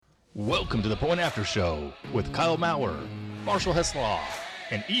Welcome to the Point After Show with Kyle Maurer, Marshall Hesslau,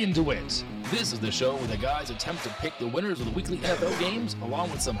 and Ian DeWitt. This is the show where the guys attempt to pick the winners of the weekly NFL games, along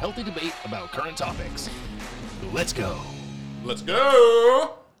with some healthy debate about current topics. Let's go. Let's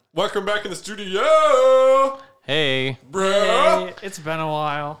go. Welcome back in the studio. Hey. Bro. Hey, it's been a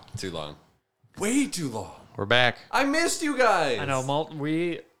while. Too long. Way too long. We're back. I missed you guys. I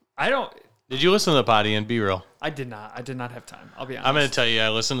know, Did you listen to the pod, Ian? Be real. I did not have time. I'll be honest. I'm going to tell you, I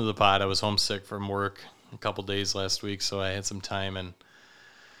listened to the pod. I was homesick from work a couple days last week, so I had some time. And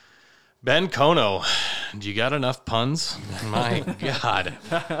Ben Kono, do you got enough puns? My God.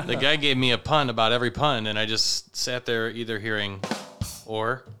 The guy gave me a pun about every pun, and I just sat there either hearing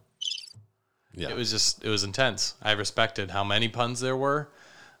or. Yeah. It was intense. I respected how many puns there were.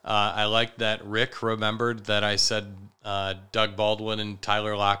 I liked that Rick remembered that I said Doug Baldwin and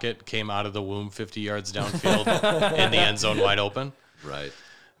Tyler Lockett came out of the womb 50 yards downfield in the end zone wide open. Right.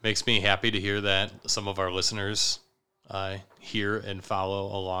 Makes me happy to hear that some of our listeners hear and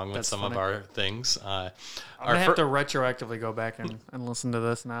follow along with That's some funny. of our things. I'm going to have to retroactively go back and listen to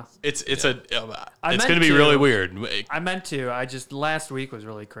this now. It's meant going to be really weird. I meant to. Last week was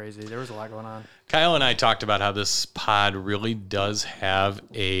really crazy. There was a lot going on. Kyle and I talked about how this pod really does have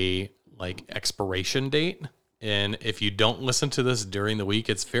a expiration date. And if you don't listen to this during the week,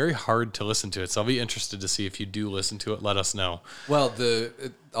 it's very hard to listen to it. So I'll be interested to see if you do listen to it. Let us know. Well,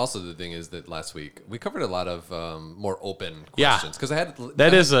 also the thing is that last week we covered a lot of more open questions because I had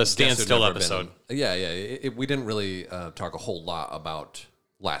that is a guests who'd standstill never episode. We didn't really talk a whole lot about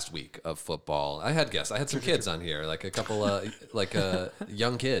last week of football. I had guests. I had some kids on here, like a couple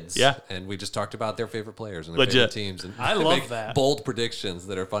young kids. Yeah, and we just talked about their favorite players and their Legit. favorite teams. And I love that. Bold predictions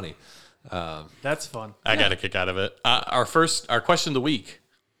that are funny. That's fun. I got a kick out of it. Our question of the week: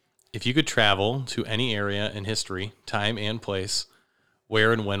 if you could travel to any area in history, time and place,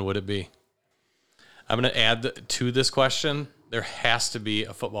 where and when would it be? I'm going to add to this question. There has to be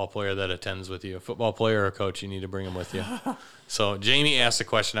a football player that attends with you. A football player or a coach, you need to bring them with you. So Jamie asked a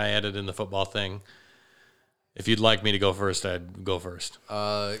question. I added in the football thing. If you'd like me to go first, I'd go first.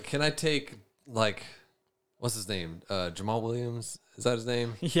 Can I take what's his name? Jamal Williams? Is that his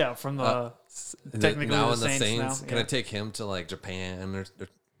name? Yeah, from the technically now the in the Saints. Now. Can I take him to Japan or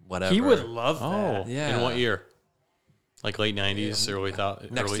whatever? He would love that. Oh, Yeah. In what year? Like late 90s, early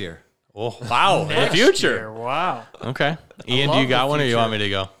next year. Oh, wow. The Next future. year, wow. Okay. Ian, do love you got the one or you future. want me to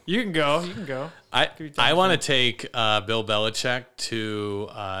go? You can go. I want to take Bill Belichick to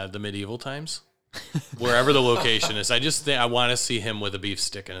the medieval times, wherever the location is. I just think I want to see him with a beef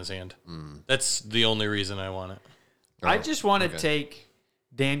stick in his hand. That's the only reason I want it. I just want to take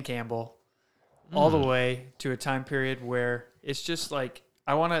Dan Campbell all the way to a time period where it's just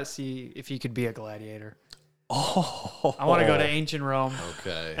I want to see if he could be a gladiator. Oh. I want to go to ancient Rome.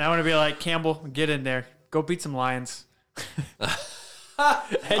 Okay. And I want to be like, Campbell, get in there. Go beat some lions.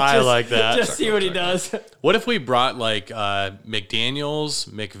 I like that. Just see what he does. What if we brought McDaniels,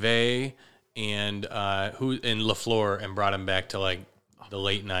 McVay, and LaFleur and brought him back to the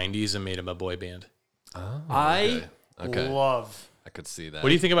late 90s and made him a boy band? Oh, I okay. love. I could see that. What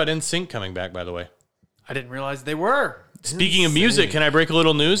do you think about NSYNC coming back, by the way? I didn't realize they were. Speaking of music, can I break a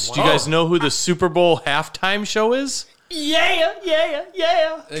little news? Do you guys know who the Super Bowl halftime show is? Yeah.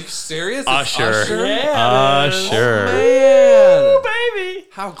 Are you serious? Usher. Yeah. Usher. Man. Baby.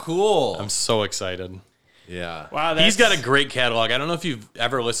 How cool. I'm so excited. Yeah. Wow. He's got a great catalog. I don't know if you've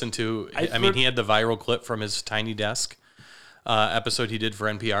ever listened to, he had the viral clip from his Tiny Desk episode he did for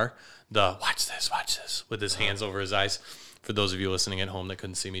NPR. The watch this, with his hands over his eyes. For those of you listening at home that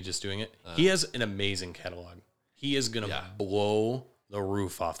couldn't see me just doing it. He has an amazing catalog. He is going to blow the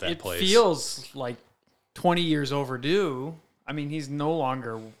roof off that place. It feels like 20 years overdue. I mean, he's no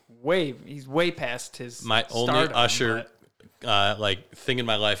longer he's way past his My only stardom, Usher thing in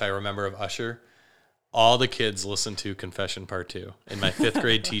my life I remember of Usher, all the kids listened to Confession Part 2. And my 5th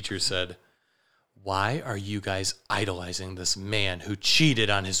grade teacher said, "Why are you guys idolizing this man who cheated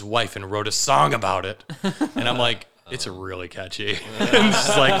on his wife and wrote a song about it?" And I'm like, it's really catchy. And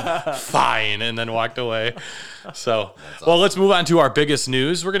just fine, and then walked away. So, well, let's move on to our biggest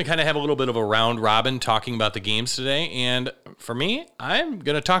news. We're going to kind of have a little bit of a round robin talking about the games today. And for me, I'm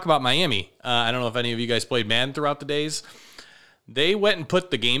going to talk about Miami. I don't know if any of you guys played Madden throughout the days. They went and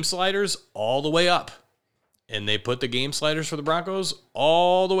put the game sliders all the way up. And they put the game sliders for the Broncos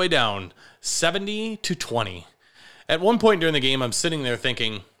all the way down, 70-20. At one point during the game, I'm sitting there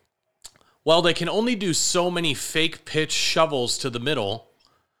thinking, well, they can only do so many fake pitch shovels to the middle.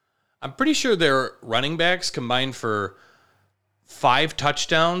 I'm pretty sure their running backs combined for 5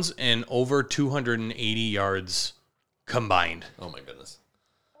 touchdowns and over 280 yards combined. Oh, my goodness.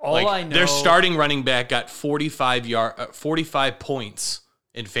 All I know, their starting running back got 45 points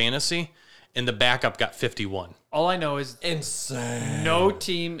in fantasy, and the backup got 51. all I know is Insane. no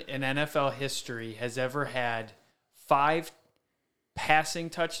team in NFL history has ever had 5 passing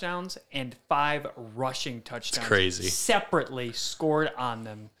touchdowns and 5 rushing touchdowns crazy. separately scored on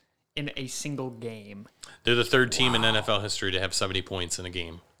them in a single game. They're the third team in NFL history to have 70 points in a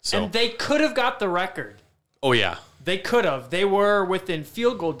game. So, And they could have got the record. oh yeah. They could have. They were within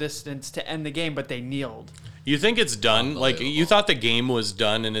field goal distance to end the game, but they kneeled. You think it's done? Like, you thought the game was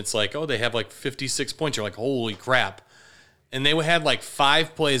done, and it's like, oh, they have like 56 points. You're like, holy crap. And they had like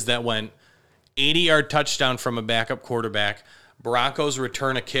 5 plays that went 80-yard touchdown from a backup quarterback. Broncos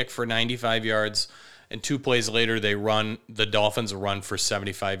return a kick for 95 yards, and 2 plays later, the Dolphins run for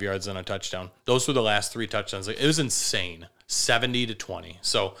 75 yards and a touchdown. Those were the last 3 touchdowns. It was insane. 70-20.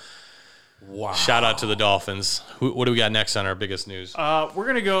 So, Wow. shout out to the Dolphins. What do we got next on our biggest news? We're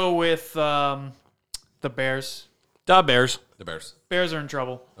going to go with the Bears. The Bears. The Bears. Bears are in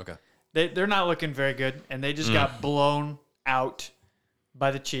trouble. Okay. They're not looking very good, and they just got blown out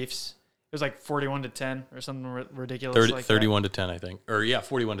by the Chiefs. It was like 41-10 or something ridiculous like 31-10, I think. Or, yeah,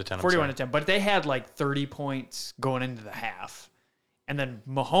 41-10. 41-10. But they had like 30 points going into the half. And then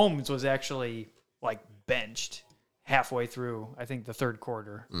Mahomes was actually like benched halfway through, I think, the third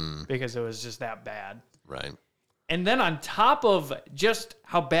quarter because it was just that bad. Right. And then on top of just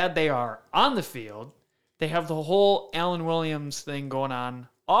how bad they are on the field, they have the whole Allen Williams thing going on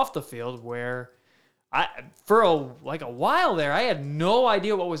off the field where for a while there, I had no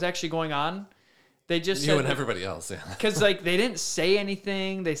idea what was actually going on. They just You said and everybody else, yeah. because like they didn't say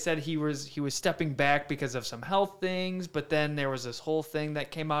anything. They said he was stepping back because of some health things, but then there was this whole thing that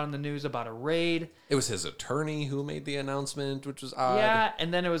came out in the news about a raid. It was his attorney who made the announcement, which was odd. Yeah,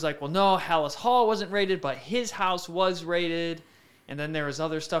 and then it was like, well, no, Hallis Hall wasn't raided, but his house was raided. And then there was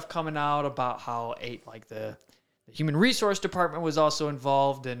other stuff coming out about how the Human Resource Department was also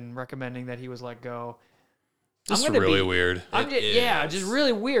involved in recommending that he was let go. This is really weird. Just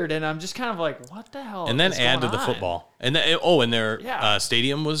really weird. And I'm just kind of like, what the hell? And then is add to going the on? football. And then, and their Yeah.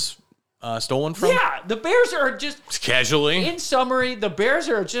 stadium was stolen from? Yeah, the Bears are just Casually. in summary, the Bears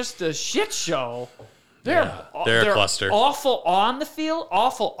are just a shit show. They're They're a cluster. Awful on the field,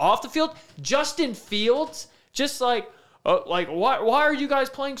 awful off the field. Justin Fields, just why are you guys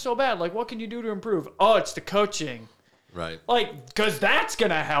playing so bad? Like, what can you do to improve? Oh, it's the coaching. Right. Like, because that's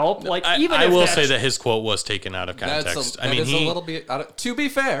gonna help. Like, I if will that's- say that his quote was taken out of context. That is a little bit out of, to be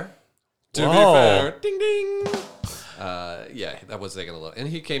fair. To Whoa. be fair. Ding ding. Yeah, that was taken a little. And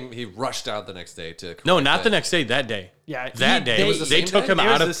he rushed out the next day to No, correct not that. the next day. That day. Yeah, That day. It was the They same took day? him It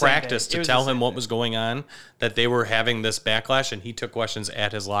was out the of same practice day. It to was tell the him same what day. was going on, that they were having this backlash, and he took questions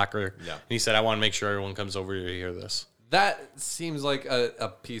at his locker. Yeah. And he said, I want to make sure everyone comes over to hear this. That seems like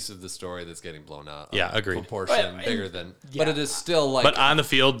a piece of the story that's getting blown out. Yeah, of agreed. Proportion But- bigger than, yeah. but it is still like. But on the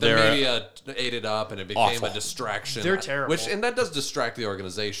field, the they're media ate it up, and it became awful. a distraction. They're terrible. And that does distract the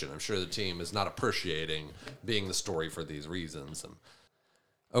organization. I'm sure the team is not appreciating being the story for these reasons.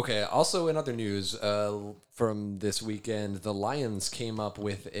 Okay. Also, in other news from this weekend, the Lions came up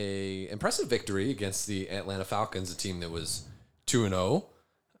with a impressive victory against the Atlanta Falcons, a team that was 2-0.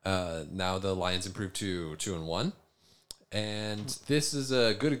 Now the Lions improved to 2-1. And this is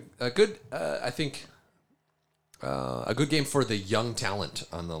a good game for the young talent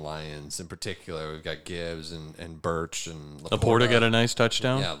on the Lions in particular. We've got Gibbs and Birch and Laporta got a nice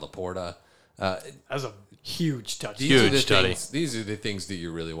touchdown. Yeah, Laporta. That was a huge touchdown. These are the things that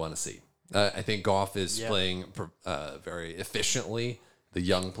you really want to see. I think Goff is playing very efficiently. The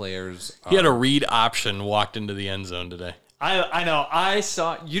young players. He had a read option, walked into the end zone today. I know. I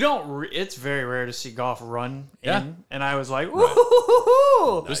saw you don't. It's very rare to see Goff run in, and I was like,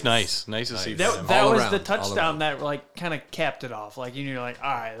 "Ooh!" It was nice to see. That, them. that All was around, the all touchdown around. that like kind of capped it off. Like you're like, all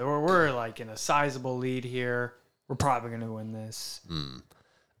right, we're like in a sizable lead here. We're probably going to win this.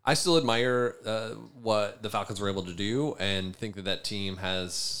 I still admire what the Falcons were able to do, and think that team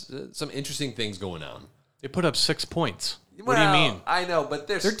has some interesting things going on. They put up 6 points. What do you mean? I know, but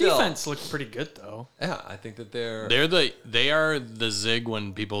Their still, defense looked pretty good though. Yeah, I think that they're They are the zig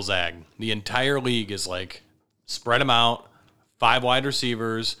when people zag. The entire league is like spread them out, 5 wide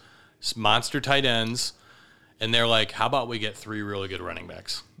receivers, monster tight ends, and they're like, how about we get 3 really good running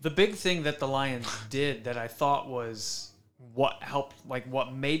backs? The big thing that the Lions did that I thought was what helped, like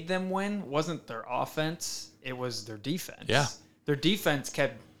what made them win, wasn't their offense; it was their defense. Yeah. Their defense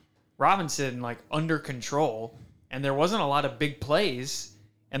kept Robinson like under control, and there wasn't a lot of big plays,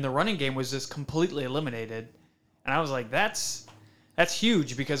 and the running game was just completely eliminated. And I was like, that's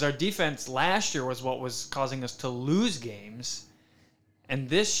huge because our defense last year was what was causing us to lose games. And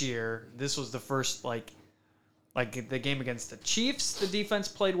this year, this was the first like the game against the Chiefs, the defense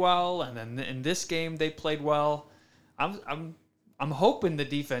played well, and then in this game they played well. I'm hoping the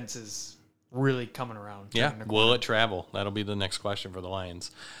defense is really coming around. Yeah, will it travel? That'll be the next question for the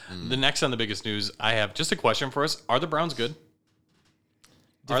Lions. The next on the biggest news, I have just a question for us. Are the Browns good?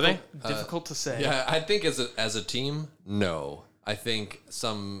 Are they? Difficult to say. Yeah, I think as a team, no. I think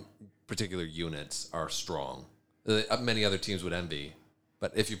some particular units are strong. Many other teams would envy.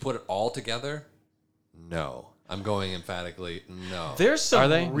 But if you put it all together, no. I'm going emphatically no. There's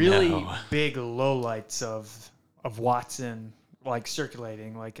some really No. big lowlights of Watson like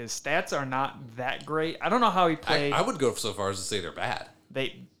circulating. Like his stats are not that great. I don't know how he played. I would go so far as to say they're bad.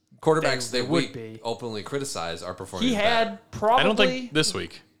 They Quarterbacks they that would we be. openly criticize are performing He better. had probably I don't think this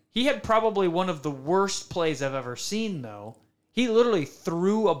week. he had probably one of the worst plays I've ever seen though. He literally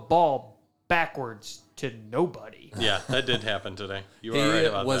threw a ball backwards to nobody. Yeah, that did happen today. You He are right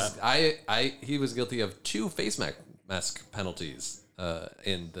about was that. he was guilty of 2 face mask penalties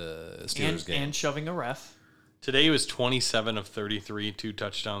in the Steelers game. And shoving a ref. Today he was 27 of 33, 2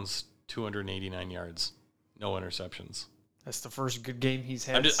 touchdowns, 289 yards, no interceptions. That's the first good game he's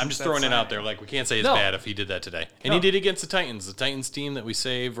had. I'm just since throwing that it out signing. there. Like, we can't say it's No. bad if he did that today. And No. he did against the Titans. The Titans team that we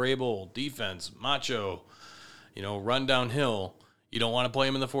say, Vrabel, defense, macho, run downhill. You don't want to play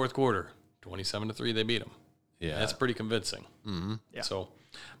him in the fourth quarter. 27-3, they beat him. Yeah. That's pretty convincing. Mm-hmm. Yeah. So,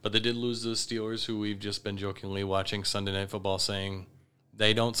 but they did lose to the Steelers, who we've just been jokingly watching Sunday Night Football saying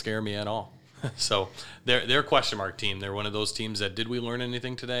they don't scare me at all. So they're a question mark team. They're one of those teams that, did we learn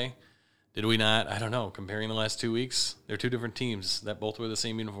anything today? Did we not? I don't know. Comparing the last 2 weeks, they're 2 different teams that both wear the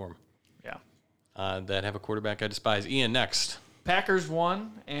same uniform. Yeah. That have a quarterback I despise. Ian, next. Packers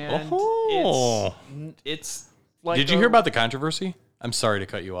won, and Oh. it's like. Did you hear about the controversy? I'm sorry to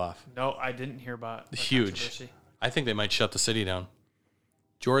cut you off. No, I didn't hear about the Huge. controversy. I think they might shut the city down.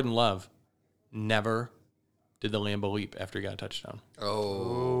 Jordan Love never did the Lambeau leap after he got a touchdown.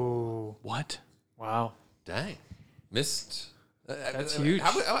 Oh, What? Wow. dang. Missed. That's huge.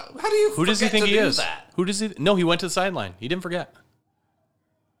 How do you Who does he forget think to he do is? that? Who does he? No, he went to the sideline. He didn't forget.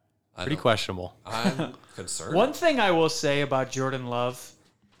 I Pretty don't- questionable. I'm concerned. One thing I will say about Jordan Love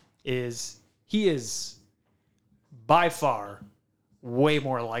is he is by far way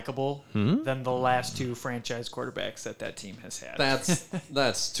more likable than the last 2 franchise quarterbacks that team has had.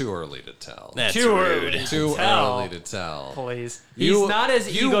 That's too early to tell. That's Too rude. early to Too tell. early to tell. Please. You- He's not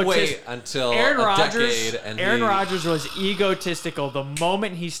as you egotistic. wait until Aaron a Rodgers, decade and Aaron he- Rodgers was egotistical the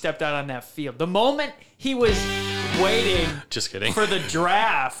moment he stepped out on that field. The moment he was waiting Just kidding. for the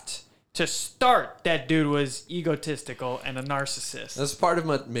draft to start, that dude was egotistical and a narcissist. That's part of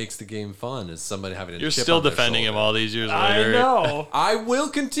what makes the game fun is somebody having a You're chip still on their defending him shoulder. all these years I later. know. I will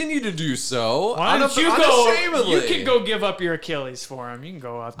continue to do so. Why don't you go? unashamedly. You can go give up your Achilles for him. You can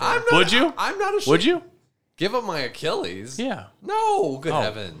go out there. I'm not, Would you? I'm not ashamed. Would you? Give up my Achilles? Yeah. No, good Oh.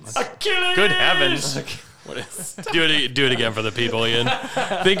 heavens. Achilles. Good heavens. What is, do it again for the people, Ian.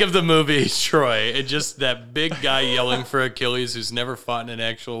 Think of the movie Troy. It's just that big guy yelling for Achilles who's never fought in an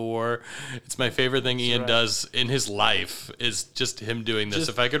actual war. It's my favorite thing Ian right. does in his life is just him doing this.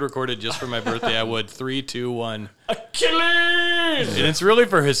 If I could record it just for my birthday, I would. 3, 2, 1. Achilles. And it's really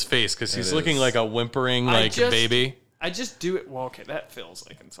for his face because he's It looking is. like a whimpering baby. I just do it. Well, okay, that feels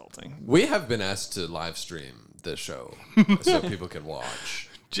like insulting. We have been asked to live stream the show so people can watch.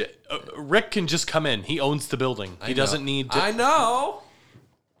 Rick can just come in. He owns the building. He doesn't need to. I know.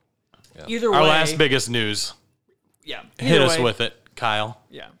 Either Our way, last biggest news. yeah. Hit either us way, with it, Kyle.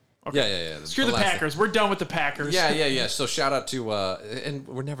 Yeah. Okay. Yeah. Screw the last thing. Packers. We're done with the Packers. Yeah. So shout out to, and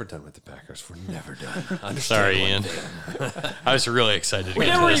we're never done with the Packers. We're never done. Understand Sorry, one Ian. thing. I was really excited to We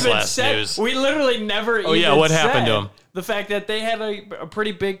get to never this even last said. news. We literally never. Oh, yeah, what happened to said 'em? The fact that they had a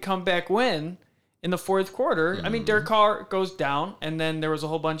pretty big comeback win in the fourth quarter. I mean, Derek Carr goes down, and then there was a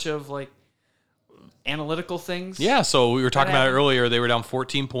whole bunch of like analytical things. Yeah, so we were talking about it happened? earlier. They were down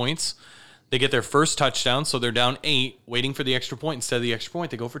 14 points. They get their first touchdown, so they're down 8, waiting for the extra point. Instead of the extra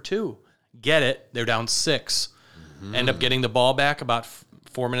point, they go for 2. Get it. They're down 6. End up getting the ball back about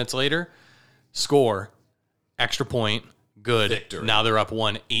 4 minutes later. Score. Extra point. Good. Victory. Now they're up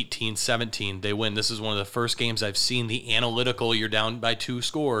 1, 18-17. They win. This is one of the first games I've seen the analytical. You're down by 2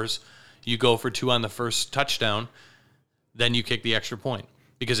 scores. You go for 2 on the first touchdown. Then you kick the extra point.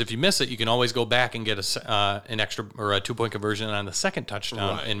 Because if you miss it, you can always go back and get an extra or a 2-point conversion on the second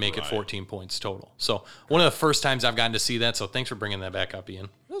touchdown and make it 14 points total. So one of the first times I've gotten to see that. So thanks for bringing that back up, Ian.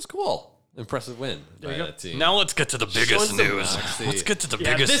 That was cool. Impressive win by that team. Now let's get to the biggest some news. moxie. Let's get to the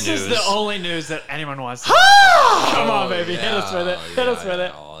Yeah, biggest this news. is the only news that anyone wants to know. Come on, baby. Hit us with it. Hit us with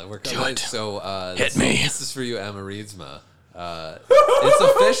it. Do it. So Hit me. This is for you, Emma Reedsma. It's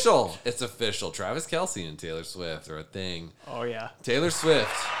official. It's official. Travis Kelce and Taylor Swift are a thing. Oh, yeah. Taylor Swift.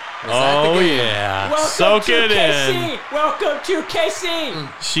 was at the Oh, game. yeah. Welcome Soak to it KC. in. Welcome to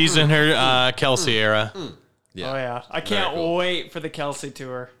KC. She's in her Kelsey era. Yeah. Oh, yeah. I Very can't cool. wait for the Kelsey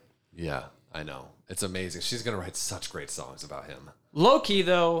tour. Yeah, I know. It's amazing. She's going to write such great songs about him. Low-key,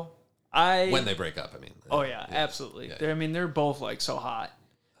 though, When they break up, I mean. Oh, yeah, absolutely. Yeah. I mean, they're both, like, so hot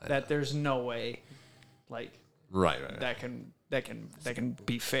that there's no way, like, Right. that can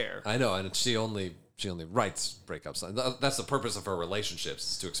be fair. I know, and she only writes breakup songs. That's the purpose of her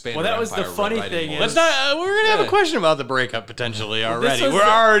relationships, is to expand Well, her that was the empire, funny writing thing more. Let's not. We're gonna have a Yeah. question about the breakup potentially already. was We're the-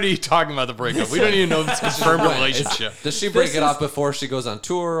 already talking about the breakup. We don't even know if it's a confirmed Right. relationship. Does she break This it is- off before she goes on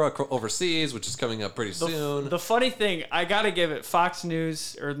tour overseas, which is coming up pretty soon? The funny thing, I got to give it Fox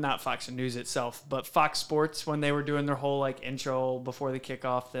News, or not Fox News itself, but Fox Sports, when they were doing their whole like intro before the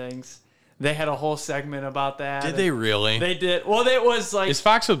kickoff things, they had a whole segment about that. Did they really? They did. Well, it was like Is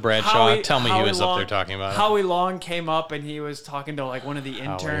Fox with Bradshaw? Howie- Tell me he Howie was up there talking about it. Howie Long came up and he was talking to like one of the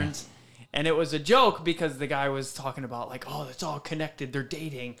interns. And it was a joke because the guy was talking about like, oh, it's all connected. They're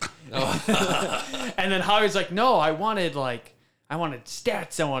dating. And then Howie's like, no, I wanted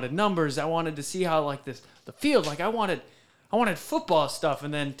stats. I wanted numbers. I wanted to see how like the field. Like I wanted football stuff.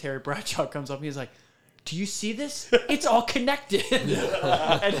 And then Terry Bradshaw comes up and he's like, do you see this? It's all connected.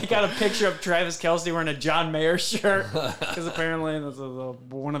 And he got a picture of Travis Kelce wearing a John Mayer shirt because apparently that's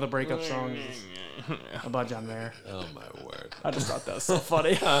one of the breakup songs is about John Mayer. Oh my word! I just thought that was so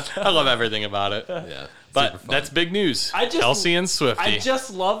funny. I love everything about it. Yeah, But super fun. that's big news. I just- Kelsey and Swiftie. I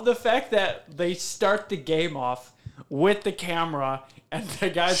just love the fact that they start the game off with the camera and the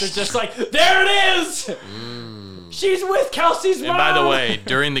guys are just like, there it is! She's with Kelsey's mom! And by the way,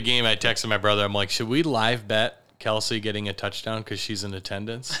 during the game, I texted my brother. I'm like, should we live bet Kelsey getting a touchdown because she's in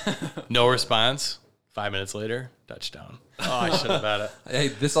attendance? No response. 5 minutes later, touchdown. Oh, I should have had it. Hey,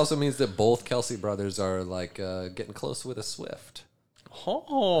 this also means that both Kelsey brothers are like getting close with a Swift.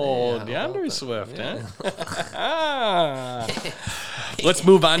 Oh, Yeah, DeAndre Swift, huh? Ah. Let's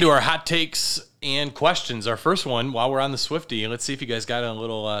move on to our hot takes and questions. Our first one, while we're on the Swiftie, let's see if you guys got a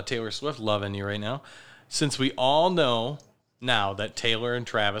little Taylor Swift love in you right now. Since we all know now that Taylor and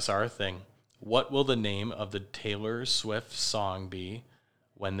Travis are a thing, what will the name of the Taylor Swift song be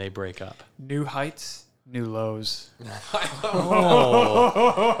when they break up? New heights, new lows.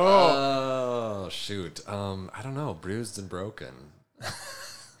 Oh shoot! I don't know. Bruised and broken.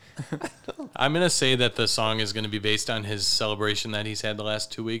 I'm going to say that the song is going to be based on his celebration that he's had the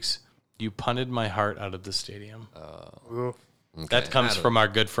last 2 weeks. You punted my heart out of the stadium. That comes from our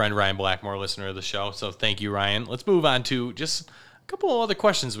good friend Ryan Blackmore, listener of the show. So thank you, Ryan. Let's move on to just a couple of other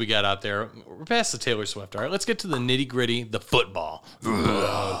questions we got out there. We're past the Taylor Swift. All right, let's get to the nitty-gritty, the football.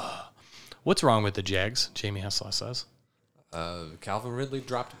 What's wrong with the Jags? Jamie Hesslau says. Calvin Ridley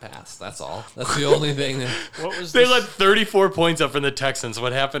dropped a pass. That's all. That's the only thing. What was They this? let 34 points up from the Texans.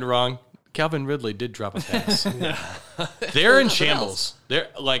 What happened wrong? Calvin Ridley did drop a pass. They're in shambles. They're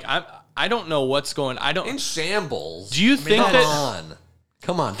like I don't know what's going. In shambles. Do you think Come that on.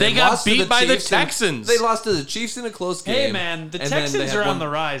 Come on. They got lost to beat by the Chiefs in- Texans. They lost to the Chiefs in a close game. Hey, man, the and then they Texans had are on one- the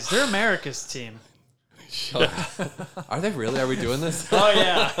rise. They're America's team. Are they really? Are we doing this? Oh,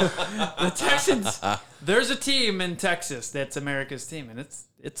 yeah. The Texans. There's a team in Texas that's America's team, and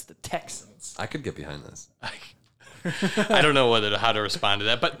it's the Texans. I could get behind this. I don't know how to respond to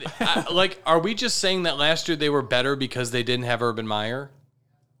that, but are we just saying that last year they were better because they didn't have Urban Meyer?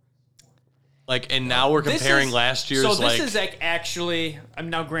 And now we're comparing last year's. So this is actually.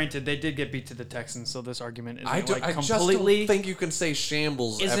 Now, granted, they did get beat to the Texans, so this argument isn't I just completely don't think you can say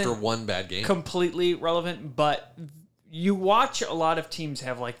shambles Isn't after one bad game. completely relevant. But you watch a lot of teams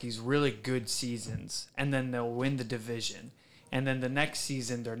have like these really good seasons, and then they'll win the division, and then the next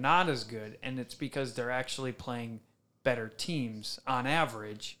season they're not as good, and it's because they're actually playing better teams on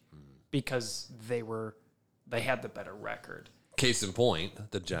average because they had the better record. Case in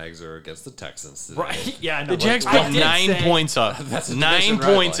point, the Jags are against the Texans today. Right? Yeah, I know. the Jags I put did 9 say- points up. That's a 9 division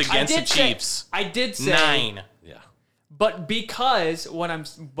points rival. against the Chiefs. I did say 9. Yeah. But because what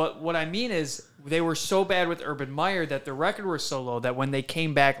I mean is they were so bad with Urban Meyer that their record was so low that when they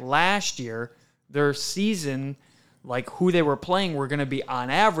came back last year, their season, like who they were playing, were going to be on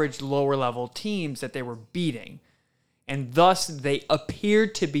average lower level teams that they were beating. And thus they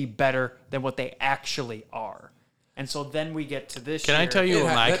appeared to be better than what they actually are. And so then we get to this Can year. I tell you It what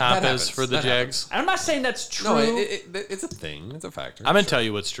ha- my that comp happens. is for the That Jags? I'm not saying that's true. No, it's a thing. It's a factor. I'm going to tell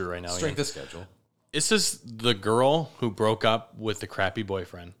you what's true right now. Strength Ian. of schedule. This is the girl who broke up with the crappy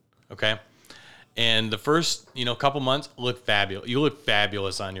boyfriend, okay? And the first, couple months look fabulous. You look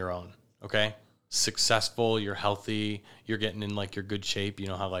fabulous on your own, okay? successful, you're healthy, you're getting in like your good shape. You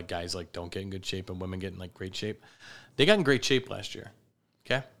know how like guys like don't get in good shape and women get in like great shape. They got in great shape last year.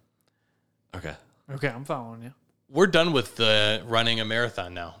 Okay. Okay, I'm following you. We're done with the running a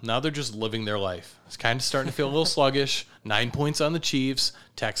marathon now. Now they're just living their life. It's kind of starting to feel a little sluggish. 9 points on the Chiefs.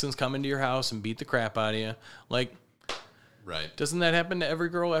 Texans come into your house and beat the crap out of you. Like, Right. doesn't that happen to every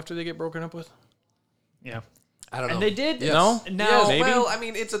girl after they get broken up with? Yeah. I don't know. And they did. Yes. No? Now, Yes, maybe. well, I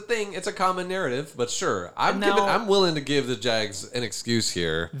mean, it's a thing. It's a common narrative, but sure. I'm willing to give the Jags an excuse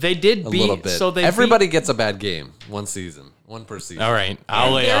here. they did A beat. little bit. So they Everybody gets a bad game one season, one per season. All right.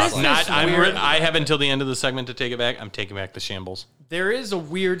 I'll lay there off. is this I have until the end of the segment to take it back. I'm taking back the shambles. There is a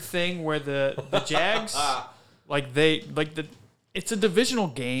weird thing where the Jags, it's a divisional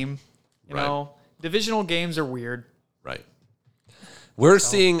game. You Right. know, divisional games are weird. Right. We're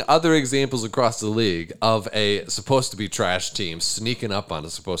seeing other examples across the league of a supposed to be trash team sneaking up on a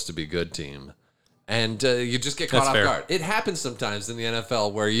supposed to be good team. And you just get caught That's off fair. guard. It happens sometimes in the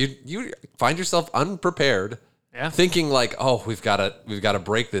NFL where you find yourself unprepared, Yeah. thinking like, "Oh, we've got to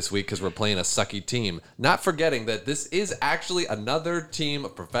break this week because we're playing a sucky team." Not forgetting that this is actually another team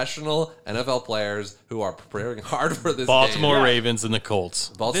of professional NFL players who are preparing hard for this Baltimore game. Ravens and the Colts.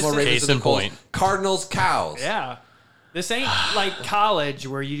 Baltimore This is- Ravens Case and in the Colts. point. Cardinals, Cows. Yeah. This ain't like college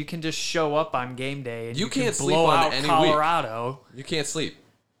where you can just show up on game day and You can can't sleep blow on out any week. Colorado. You can't sleep.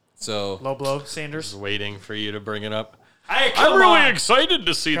 So Low blow, Sanders. Waiting for you to bring it up. Hey, I'm come really on. excited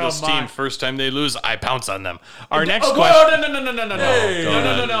to see this Come team. on. First time they lose, I pounce on them. Our next Oh, question.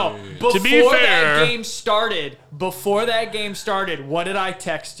 no. Before To be fair- that game started, what did I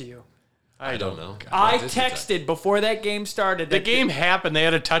text you? I don't know. I What did you text? texted before that game started. The that game happened. They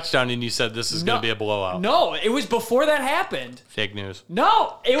had a touchdown, and you said this is going to be a blowout. No, it was before that happened. Fake news.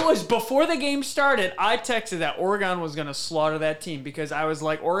 No, it was before the game started. I texted that Oregon was going to slaughter that team because I was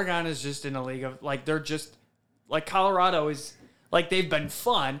like, Oregon is just in a league of, like, they're just, like, Colorado is, like, they've been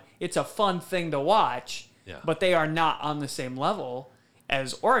fun. It's a fun thing to watch, but they are not on the same level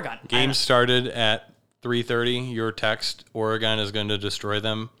as Oregon. Game started at 3:30. Your text, Oregon is going to destroy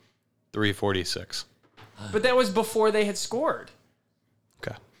them. 3:46. But that was before they had scored.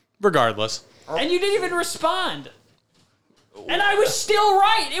 Okay. Regardless. And you didn't even respond. And I was still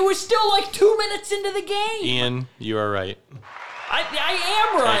right. It was still like 2 minutes into the game. Ian, you are right. I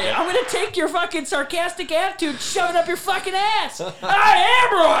am right. Okay. I'm going to take your fucking sarcastic attitude, shove it up your fucking ass. I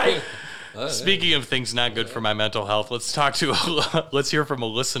am right. Speaking of things not good for my mental health, let's hear from a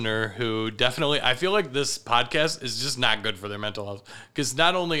listener who definitely, I feel like this podcast is just not good for their mental health because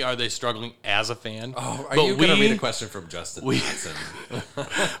not only are they struggling as a fan, Are but you going to read a question from Justin we-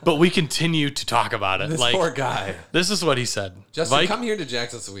 Mattson? but we continue to talk about it. This like, poor guy. this is what he said. Justin, come here to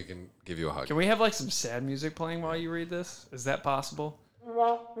Jackson so we can give you a hug. Can we have like some sad music playing while you read this? Is that possible?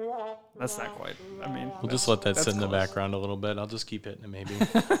 That's not quite. I mean, We'll just let that sit in the close. background a little bit. I'll just keep hitting it maybe.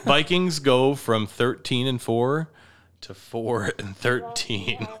 Vikings go from 13-4 to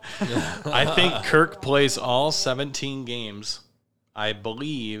 4-13. I think Kirk plays all 17 games. I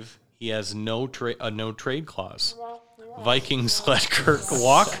believe he has no trade clause. Vikings let Kirk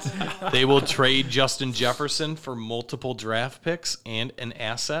walk. They will trade Justin Jefferson for multiple draft picks and an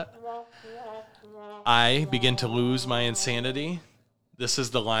asset. I begin to lose my insanity. This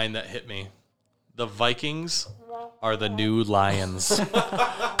is the line that hit me. The Vikings are the new Lions.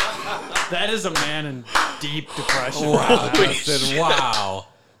 that is a man in deep depression. Wow, Justin, wow.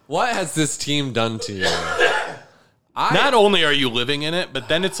 What has this team done to you? Not only are you living in it, but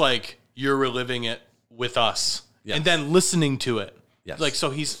then it's like you're reliving it with us. Yes. And then listening to it. Yes. Like, so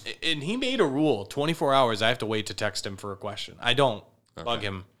he made a rule, 24 hours, I have to wait to text him for a question. I don't bug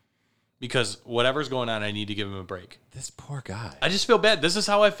him because whatever's going on, I need to give him a break. This poor guy. I just feel bad. This is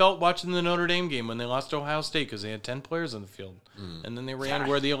how I felt watching the Notre Dame game when they lost to Ohio State because they had 10 players on the field. And then they ran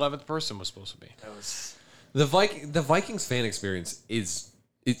where the 11th person was supposed to be. The Vikings fan experience is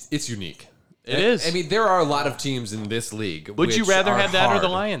unique. It is. I mean, there are a lot of teams in this league. Would you which rather are have that or the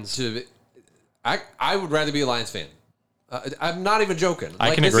hard Lions? I would rather be a Lions fan. I'm not even joking.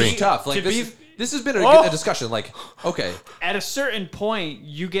 I can this agree. is tough. Like To be- this has been a discussion. Like, okay, At a certain point,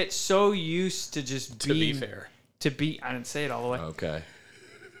 you get so used to just To be being fair. I didn't say it all the way. okay.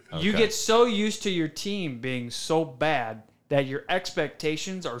 You get so used to your team being so bad that your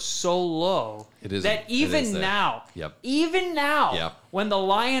expectations are so low It is- that it even is that. now, Yep. Yep. when the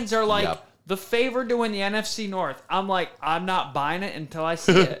Lions are like Yep. the favorite to win the NFC North, I'm like, I'm not buying it until I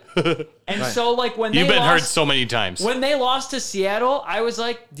see it. And so like when You've they been heard lost, so many times. when they lost to Seattle, I was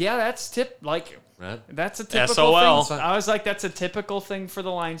like, yeah, that's Right. that's a typical SOL. thing. I was like, that's a typical thing for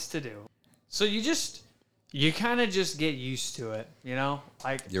the Lions to do. So you just you kind of just get used to it, you know?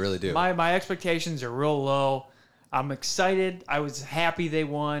 Like You really do. My expectations are real low. I'm excited. I was happy they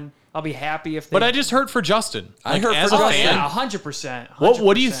won. I'll be happy if they. But I just heard for Justin. I heard as for a Justin. fan. Yeah, 100%.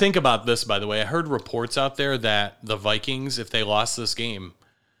 What do you think about this, by the way? I heard reports out there that the Vikings, if they lost this game,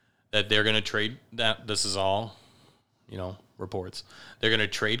 that they're going to trade that. This is all, reports. They're going to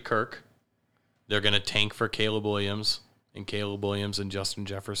trade Kirk. They're going to tank for Caleb Williams, and Caleb Williams and Justin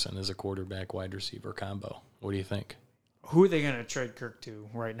Jefferson as a quarterback wide receiver combo. What do you think? Who are they going to trade Kirk to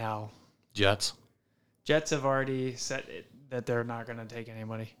right now? Jets. Jets have already said that they're not going to take any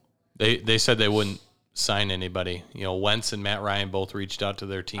money. They said they wouldn't sign anybody. Wentz and Matt Ryan both reached out to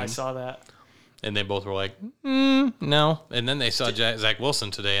their team. I saw that. And they both were like, no. And then they saw Zach Wilson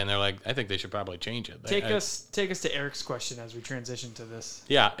today, and they're like, I think they should probably change it. Take us to Eric's question as we transition to this.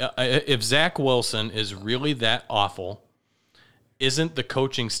 Yeah, if Zach Wilson is really that awful, isn't the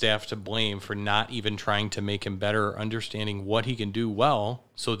coaching staff to blame for not even trying to make him better or understanding what he can do well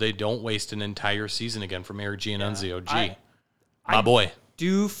so they don't waste an entire season again from Erik Giannunzio? My boy.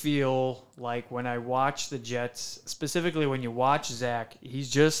 Do feel like when I watch the Jets, specifically when you watch Zach, he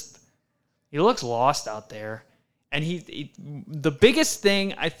looks lost out there. And the biggest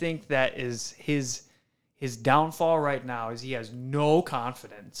thing I think that is his downfall right now is he has no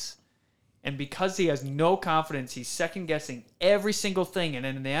confidence. And because he has no confidence, he's second guessing every single thing. And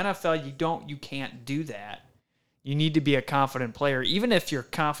in the NFL, you can't do that. You need to be a confident player, even if you're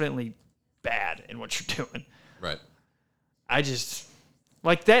confidently bad in what you're doing. Right. I just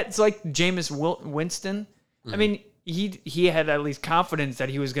like that's like Jameis Winston. I mean, he had at least confidence that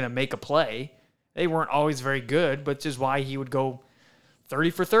he was going to make a play. They weren't always very good, but just why he would go 30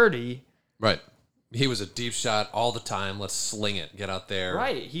 for 30. Right. He was a deep shot all the time. Let's sling it. Get out there.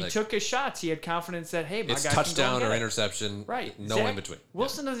 Right. He took his shots. He had confidence that, hey, my it's guy touchdown can go or get it. interception. Right. No Zach in between.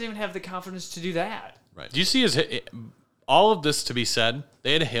 Wilson doesn't even have the confidence to do that. Right. Do you see all of this to be said?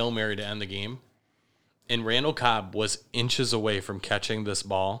 They had a Hail Mary to end the game, and Randall Cobb was inches away from catching this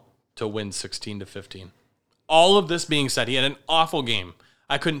ball to win 16-15. All of this being said, he had an awful game.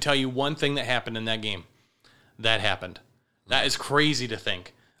 I couldn't tell you one thing that happened in that game. That happened. That is crazy to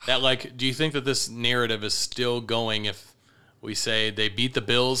think. That, do you think that this narrative is still going if we say they beat the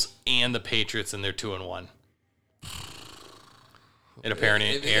Bills and the Patriots and they're 2-1? And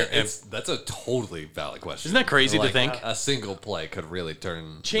apparently, that's a totally valid question. Isn't that crazy to think? A single play could really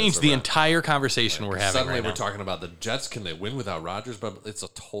change the entire conversation we're having Suddenly right now. we're talking about the Jets. Can they win without Rodgers? But it's a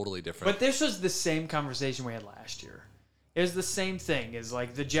totally different. But this was the same conversation we had last year. It was the same thing. Is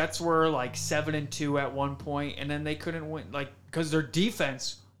like the Jets were 7-2 at one point, and then they couldn't win because their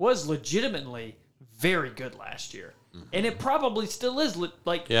defense was legitimately very good last year. And it probably still is.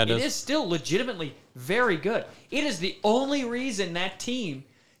 It is still legitimately very good. It is the only reason that team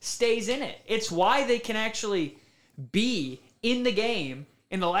stays in it. It's why they can actually be in the game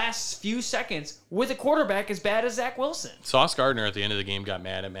in the last few seconds with a quarterback as bad as Zach Wilson. Sauce Gardner at the end of the game got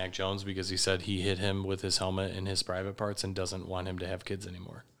mad at Mac Jones because he said he hit him with his helmet in his private parts and doesn't want him to have kids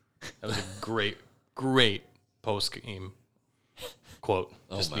anymore. That was a great, great post-game quote.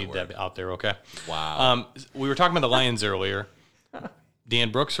 Just need that out there, okay? Wow. We were talking about the Lions earlier.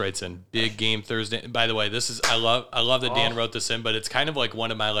 Dan Brooks writes in, big game Thursday. By the way, I love that Dan wrote this in, but it's kind of like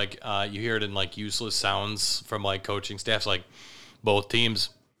one of my you hear it in useless sounds from coaching staffs. Both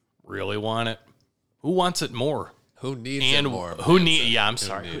teams really want it. Who wants it more? Who needs it more? Yeah, I'm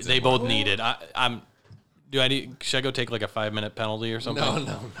sorry. They both need it. Should I go take a 5-minute penalty or something?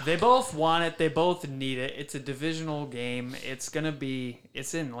 No. They both want it. They both need it. It's a divisional game. It's in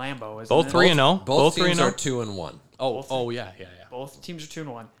Lambeau, isn't Both it? 3-0. Both teams 3-0. are 2-1. Oh, yeah. Both teams are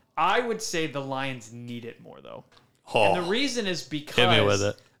 2-1. I would say the Lions need it more, though. Oh, And the reason is hit me with because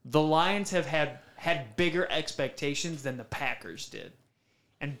it. the Lions have had bigger expectations than the Packers did.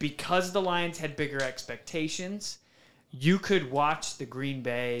 And because the Lions had bigger expectations, you could watch the Green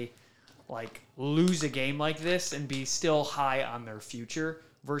Bay lose a game like this and be still high on their future,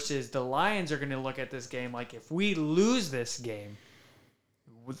 versus the Lions are going to look at this game if we lose this game,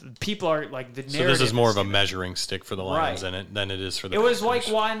 people are the narrative. So this is more of a measuring stick for the Lions than it is for the Packers. It was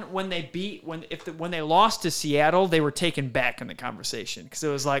Packers. when they lost to Seattle, they were taken back in the conversation because it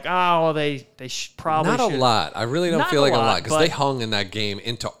was they probably Not should. a lot. I really don't Not feel a like lot, a lot because but- they hung in that game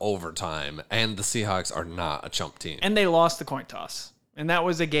into overtime, and the Seahawks are not a chump team. And they lost the coin toss. And that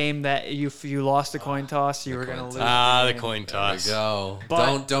was a game that if you lost the coin toss, you were going to lose. The game. coin There we toss. go.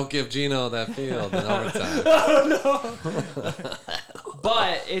 But- Don't give Gino that field in overtime.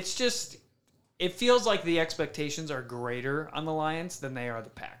 But it's just, it feels like the expectations are greater on the Lions than they are the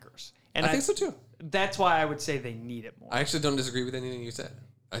Packers. And I think so too. That's why I would say they need it more. I actually don't disagree with anything you said.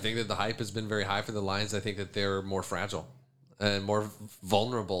 I think that the hype has been very high for the Lions. I think that they're more fragile and more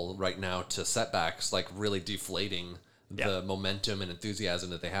vulnerable right now to setbacks, like really deflating the momentum and enthusiasm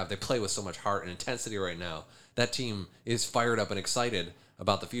that they have. They play with so much heart and intensity right now. That team is fired up and excited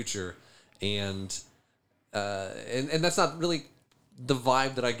about the future, and that's not really the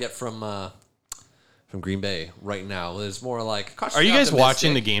vibe that I get from Green Bay right now. It's more like, are you guys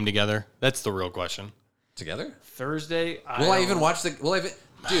watching the game together? That's the real question. Together? Thursday? Will I even watch the? Will I even?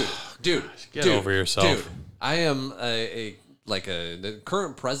 Dude, get over yourself. Dude, I am the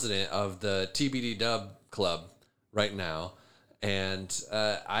current president of the TBD Dub Club right now, and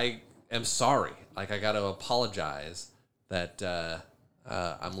I am sorry. Like, I got to apologize that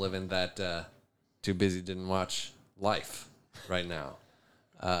I'm living that too busy didn't watch life right now.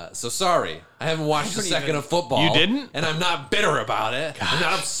 So sorry, I haven't watched a second of football. You didn't? And I'm not bitter about it. Gosh. I'm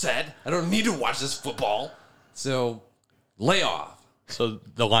not upset. I don't need to watch this football. So lay off. So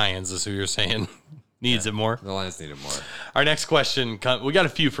the Lions is who you're saying needs it more? The Lions need it more. Our next question, we got a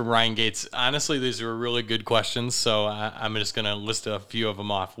few from Ryan Gates. Honestly, these were really good questions, so I'm just going to list a few of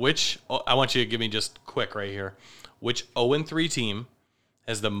them off. I want you to give me just quick right here. Which 0-3 team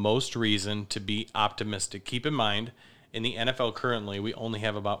has the most reason to be optimistic? Keep in mind, in the NFL currently, we only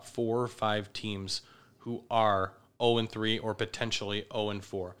have about 4 or 5 teams who are 0-3 or potentially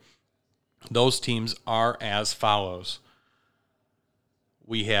 0-4. Those teams are as follows.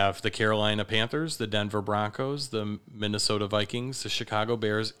 We have the Carolina Panthers, the Denver Broncos, the Minnesota Vikings, the Chicago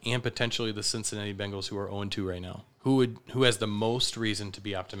Bears, and potentially the Cincinnati Bengals, who are 0-2 right now. Who has the most reason to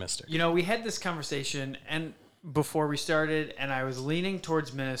be optimistic? You know, we had this conversation and before we started, and I was leaning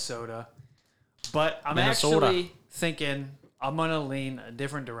towards Minnesota, but I'm actually thinking I'm going to lean a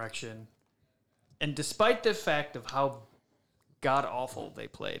different direction. And despite the fact of how god-awful they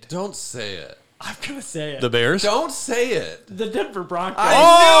played. Don't say it. I'm going to say it. The Bears? Don't say it. The Denver Broncos. I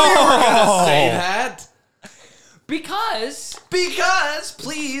knew you were going to say that. Because,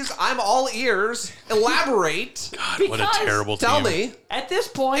 please, I'm all ears. Elaborate. God, what a terrible team. Tell me. At this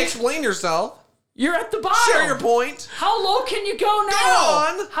point, Explain yourself. You're at the bottom. Share your point. How low can you go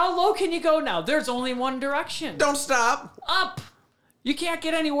now? Go on. How low can you go now? There's only one direction. Don't stop. Up. You can't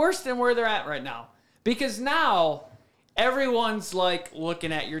get any worse than where they're at right now. Because now everyone's like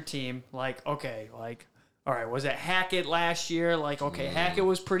looking at your team like, okay, like, all right, was it Hackett last year? Like, okay, Hackett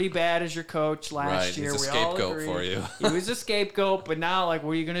was pretty bad as your coach last year. He's a we all scapegoat agree. for you. He was a scapegoat, but now, like,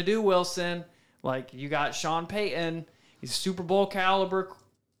 what are you going to do, Wilson? Like, you got Sean Payton. He's a Super Bowl caliber,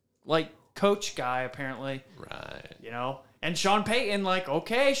 like, coach guy, apparently. Right. You know? And Sean Payton, like,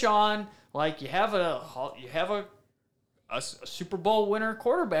 okay, Sean, like, you have a Super Bowl winner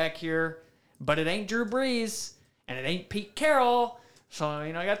quarterback here, but it ain't Drew Brees, and it ain't Pete Carroll. So,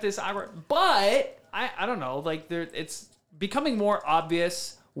 you know, I got this. But I don't know. Like, it's becoming more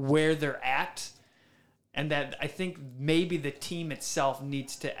obvious where they're at, and that I think maybe the team itself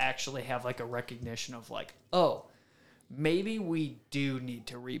needs to actually have, like, a recognition of, like, oh, maybe we do need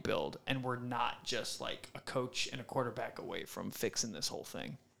to rebuild, and we're not just, like, a coach and a quarterback away from fixing this whole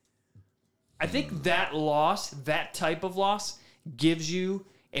thing. I think that type of loss, gives you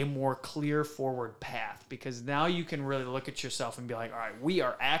a more clear forward path, because now you can really look at yourself and be like, all right, we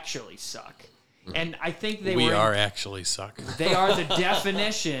are actually suck. And I think we are actually suck. They are the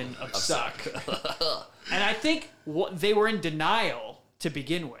definition of suck. And I think they were in denial to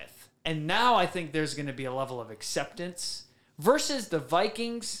begin with. And now I think there's going to be a level of acceptance versus the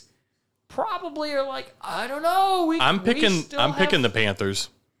Vikings probably are like, I don't know. I'm picking the Panthers.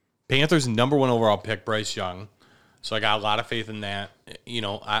 Panthers number 1 overall pick, Bryce Young. So I got a lot of faith in that. You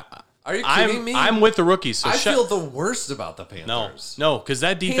know, are you kidding me? I'm with the rookies. So I feel the worst about the Panthers. No, because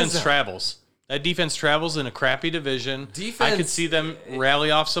that defense travels. That defense travels in a crappy division. I could see them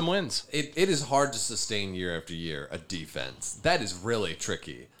rally off some wins. It is hard to sustain year after year a defense. That is really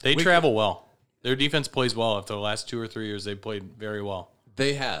tricky. They travel well. Their defense plays well. After the last 2 or 3 years, they played very well.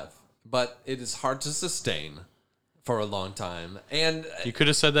 They have, but it is hard to sustain for a long time. And you could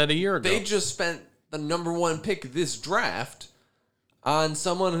have said that a year ago. They just spent the number 1 pick this draft on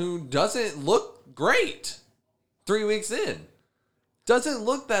someone who doesn't look great 3 weeks in. Doesn't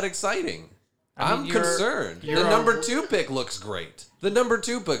look that exciting. I'm concerned. The number 2 pick looks great. The number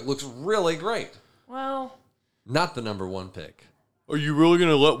 2 pick looks really great. Well, not the number 1 pick. Are you really going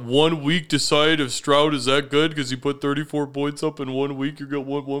to let 1 week decide if Stroud is that good because he put 34 points up in 1 week? You got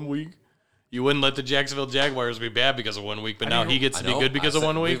 1 week? You wouldn't let the Jacksonville Jaguars be bad because of 1 week, but now he gets to be good because of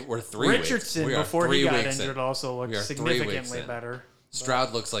 1 week? We're 3 Richardson, weeks. before he got injured, in. also looked significantly better.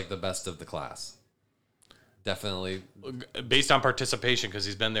 Stroud looks like the best of the class. Definitely. Based on participation, because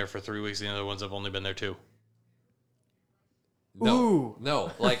he's been there for 3 weeks. The other ones have only been there 2.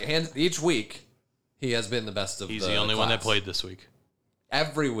 No. Like each week, he has been the best of He's the the only one that class. played this week.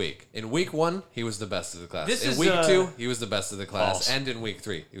 Every week. In week 1, he was the best of the class. This in is, week 2, he was the best of the class. False. And in week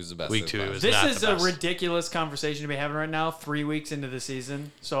 3, he was the best Week of the 2, class. it was This not is the a best. ridiculous conversation to be having right now, 3 weeks into the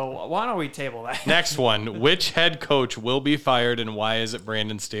season. So why don't we table that? Next one. Which head coach will be fired, and why is it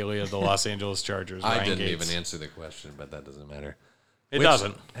Brandon Staley of the Los Angeles Chargers? I Ryan didn't Gates. even answer the question, but that doesn't matter. It Which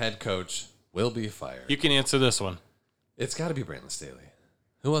doesn't. head coach will be fired? You can answer this one. It's got to be Brandon Staley.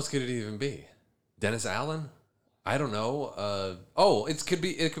 Who else could it even be? Dennis Allen? I don't know. It could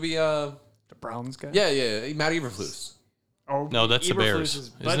be The Browns guy? yeah, Matt Eberflus. Oh, No, that's the Eberflus Bears.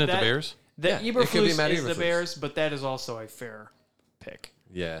 but Isn't it the that- Bears? The Yeah, it could be Eberflus Matt is the Eberflus. Bears, but that is also a fair pick.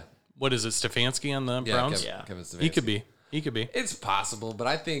 Yeah. What is it, Stefanski on the Yeah, Browns? Kevin Stefanski. He could be. It's possible, but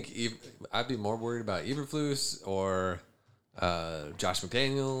I think I'd be more worried about Eberflus or Josh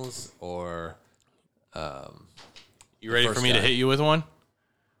McDaniels or You ready for first me to guy. hit you with one?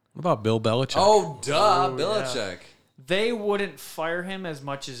 What about Bill Belichick? Belichick. They wouldn't fire him as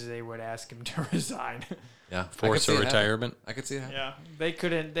much as they would ask him to resign. Yeah, Force a retirement. I could see it happen. Yeah, they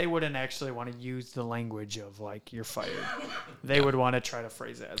couldn't. They wouldn't actually want to use the language of like "you're fired." They would want to try to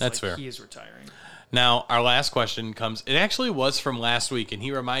phrase it as That's like fair. he is retiring. Now, our last question comes. It actually was from last week, and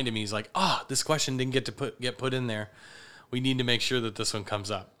he reminded me. He's like, this question didn't get put in there. We need to make sure that this one comes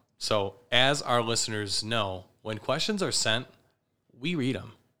up. So, as our listeners know, when questions are sent, we read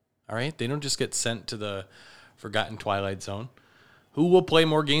them. All right? They don't just get sent to the forgotten Twilight Zone. Who will play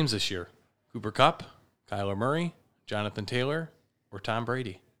more games this year? Cooper Kupp, Kyler Murray, Jonathan Taylor, or Tom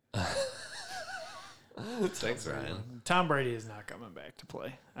Brady? Thanks, Ryan. Tom Brady is not coming back to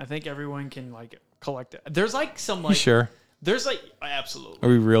play. I think everyone can like collect it. There's like some You like sure? there's like absolutely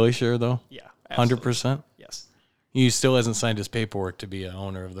Are we really sure, though? yeah 100%? yes. He still hasn't signed his paperwork to be an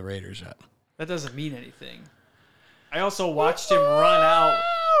owner of the Raiders yet. That doesn't mean anything. I also watched him run out.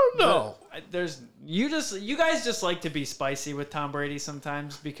 No. There's you guys just like to be spicy with Tom Brady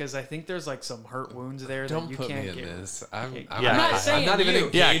sometimes because I think there's like some hurt wounds there that Don't you put can't me in get. this. I'm Yeah, not I'm saying even you.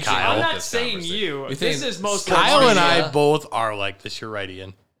 engaged Yeah, in Kyle. I'm not this saying conversation. you. You This think is most Kyle and I Yeah. both are like this. You're right,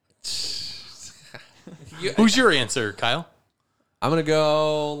 Ian. You- Who's your answer, Kyle? I'm gonna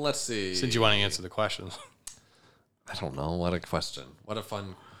go. Let's see. Since you want to answer the questions. I don't know. What a question. What a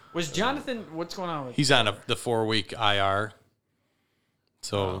fun. Was Jonathan? What's going on with? He's on the 4-week IR.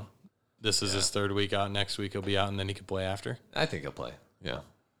 So this is his third week out. Next week he'll be out, and then he can play after. I think he'll play. Yeah.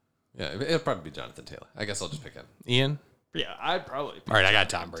 It'll probably be Jonathan Taylor. I guess I'll just pick him. Ian? Yeah, I'd probably. All right, I got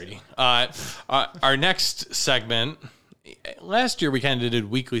Tom Brady. Our next segment, last year we kind of did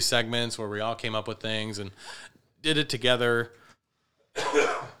weekly segments where we all came up with things and did it together.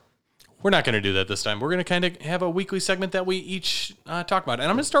 We're not going to do that this time. We're going to kind of have a weekly segment that we each talk about. And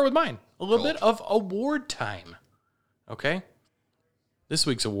I'm going to start with mine. A little bit of award time. Okay? This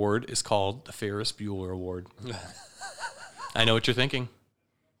week's award is called the Ferris Bueller Award. I know what you're thinking.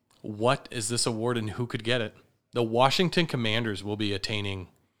 What is this award and who could get it? The Washington Commanders will be attaining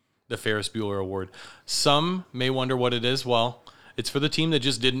the Ferris Bueller Award. Some may wonder what it is. Well, it's for the team that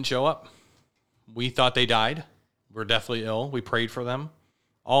just didn't show up. We thought they died. We're deathly ill. We prayed for them.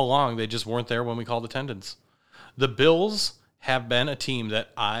 All along, they just weren't there when we called attendance. The Bills have been a team that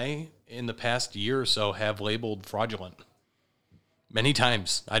I, in the past year or so, have labeled fraudulent. Many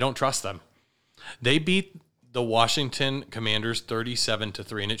times. I don't trust them. They beat the Washington Commanders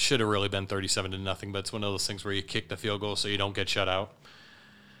 37-3, and it should have really been 37-0, but it's one of those things where you kick the field goal so you don't get shut out.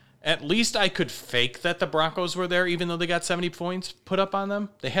 At least I could fake that the Broncos were there, even though they got 70 points put up on them.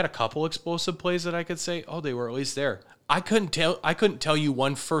 They had a couple explosive plays that I could say, oh, they were at least there. I couldn't tell you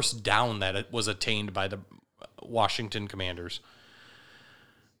one first down that it was attained by the Washington Commanders.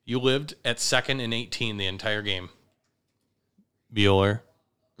 You lived at 2nd and 18 the entire game. Bueller.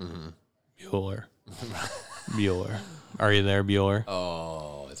 Bueller. Bueller. Are you there, Bueller?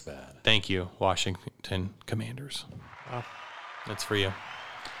 Oh, it's bad. Thank you, Washington Commanders. Wow. That's for you.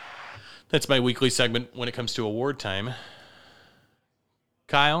 That's my weekly segment when it comes to award time.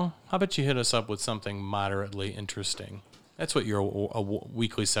 Kyle, how about you hit us up with something moderately interesting? That's what your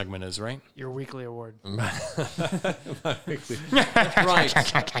weekly segment is, right? Your weekly award. Right.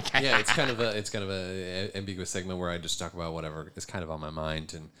 Yeah, it's kind of a ambiguous segment where I just talk about whatever is kind of on my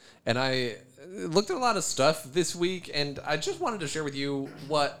mind, and I looked at a lot of stuff this week, and I just wanted to share with you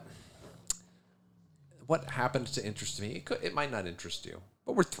what happened to interest me. It might not interest you,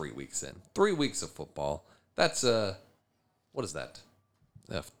 but we're 3 weeks in. 3 weeks of football. That's what is that?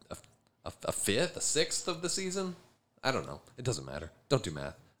 A fifth, a sixth of the season? I don't know. It doesn't matter. Don't do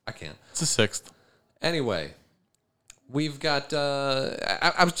math. I can't. It's the 6th. Anyway, we've got.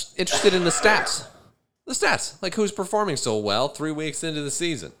 I was interested in the stats. The stats, like who's performing so well 3 weeks into the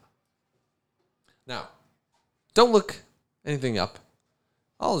season. Now, don't look anything up.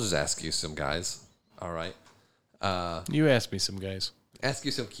 I'll just ask you some guys. All right. You asked me some guys. Ask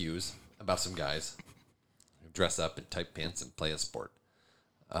you some cues about some guys who dress up in tight pants and play a sport.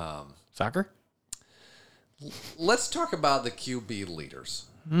 Soccer? Let's talk about the QB leaders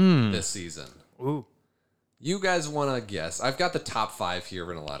this season. Ooh. You guys want to guess? I've got the top 5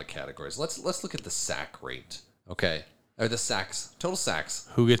 here in a lot of categories. Let's look at the sack rate, okay? Or the sacks, total sacks.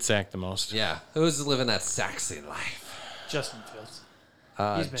 Who gets sacked the most? Yeah, who's living that saxy life? Justin Fields.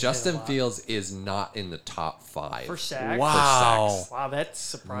 He's been hit Justin a lot. Fields is not in the top 5 For sacks? Wow. For sacks. Wow, that's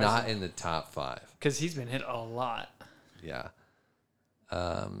surprising. Not in the top 5. Because he's been hit a lot. Yeah,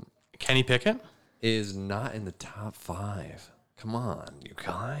 Kenny Pickett? is not in the top 5. Come on, you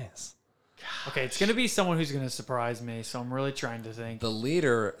guys. Okay, it's going to be someone who's going to surprise me, so I'm really trying to think. The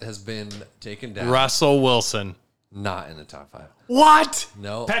leader has been taken down. Russell Wilson. Not in the top 5. What?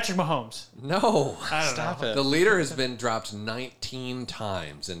 No. Patrick Mahomes. No. I don't Stop know. it. The leader has been dropped 19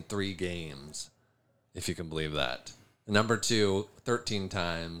 times in 3 games, if you can believe that. Number 2, 13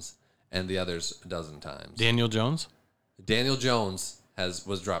 times, and the others a dozen times. Daniel Jones? Daniel Jones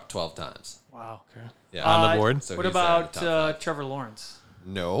was dropped 12 times. Wow. Yeah. On the board? So What he's out of about the top 5. Trevor Lawrence?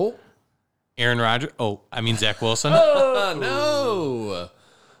 No. Aaron Rodgers? Oh, I mean Zach Wilson? No. I don't know.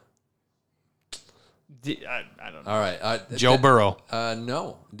 All right. Joe Burrow?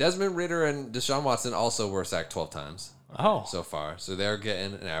 No. Desmond Ridder and Deshaun Watson also were sacked 12 times Oh. so far. So they're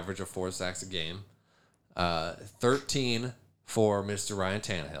getting an average of 4 sacks a game. 13 for Mr. Ryan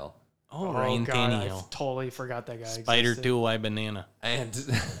Tannehill. Oh, Ryan Tannehill. I totally forgot that guy Spider existed. 2 banana. And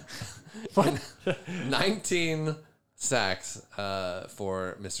 19 sacks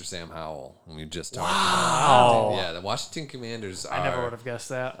for Mr. Sam Howell, whom we just talked about. Yeah, the Washington Commanders are... I never would have guessed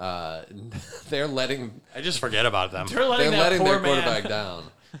that. they're letting I just forget about them. They're letting that their poor man. quarterback down.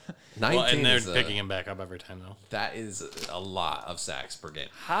 19 Well, and they're is picking him back up every time, though. that is a lot of sacks per game.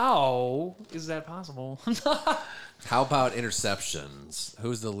 How is that possible? How about interceptions?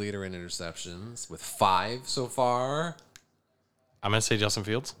 Who's the leader in interceptions with 5 so far? I'm going to say Justin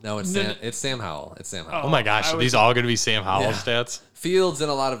Fields. No, it's Sam Howell. It's Sam Howell. Oh, my gosh. I Are was- these all going to be Sam Howell Yeah. stats? Fields and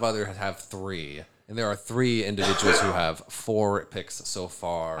a lot of others have 3. And there are 3 individuals who have 4 picks so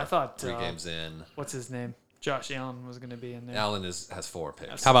far. I thought, 3 games in. What's his name? Josh Allen was going to be in there. Allen has 4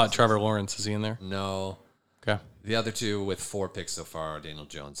 picks. How about Trevor Lawrence? Is he in there? No. Okay. The other 2 with 4 picks so far are Daniel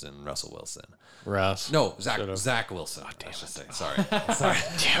Jones and Russell Wilson. Russ. No, Zach Wilson. I should say. Sorry.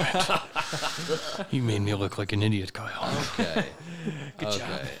 You made me look like an idiot, Kyle. Okay. Good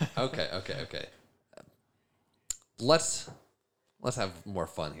job. Okay. Let's have more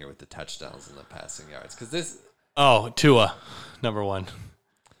fun here with the touchdowns and the passing yards, because this Oh, Tua, number 1.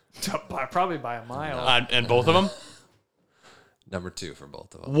 Probably by a mile. And both of them? number 2 for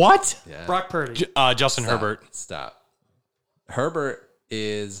both of them. What? Yeah. Brock Purdy. Justin Herbert. Stop. Herbert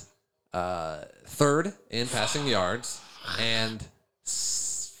is 3rd in passing yards and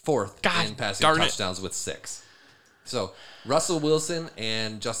 4th God in passing darn it. touchdowns with 6. So Russell Wilson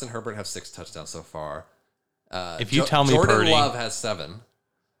and Justin Herbert have 6 touchdowns so far. If you tell me Jordan Purdy. Love has 7,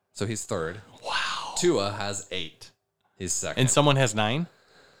 so he's 3rd. Wow. Tua has 8. He's 2nd. And someone has 9?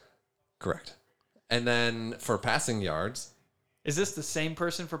 Correct. And then for passing yards, Is this the same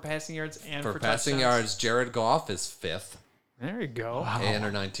person for passing yards and for for passing touchdowns? yards, Jared Goff is 5th. There you go.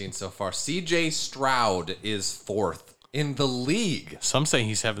 Under 19 so far. CJ Stroud is 4th in the league. Some say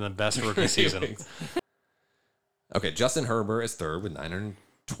he's having the best rookie season. Okay, Justin Herbert is 3rd with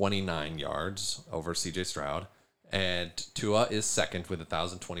 929 yards over CJ Stroud. And Tua is 2nd with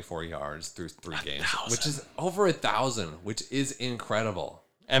 1,024 yards through 3 games, which is over 1,000, which is incredible.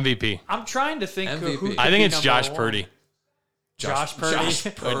 MVP. I'm trying to think MVP. who could I think be it's number Josh 1. Purdy. Josh Purdy. Josh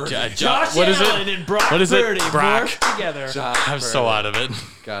Purdy. Josh What is Allen it? and Brock What is it? Purdy Brock. work together. Josh I'm so out of it.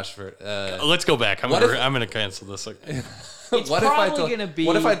 Gosh, for Let's go back. I'm What gonna cancel this. It's what if I probably told gonna be-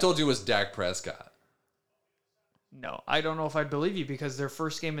 What if I told you it was Dak Prescott? No, I don't know if I believe you because their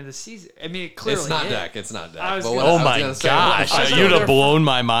first game of the season. I mean, it clearly It's not is. Dak. It's not Dak. I was But gonna- what Oh I was my gonna say, gosh, what if I you'd told- have blown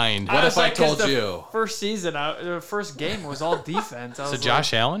my mind. What if I like, 'cause told the you? First season, the first game was all defense. I was So like,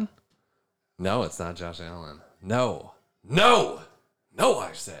 Josh Allen? No, it's not Josh Allen. No,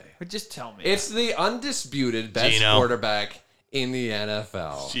 I say. but just tell me. It's the undisputed best Gino. quarterback in the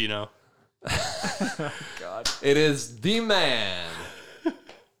NFL. Gino. God. It is the man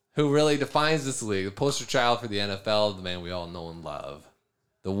who really defines this league, the poster child for the NFL, the man we all know and love,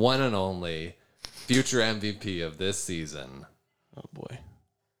 the one and only future MVP of this season, Oh boy.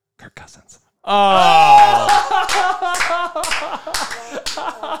 Kirk Cousins. Oh,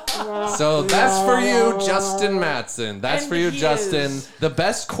 So that's for you, Justin Mattson. That's And for you, he Justin. is- The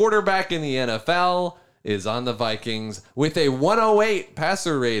best quarterback in the NFL is on the Vikings with a 108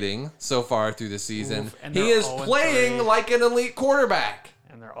 passer rating so far through the season. Oof, and He they're is 0-3. playing like an elite quarterback.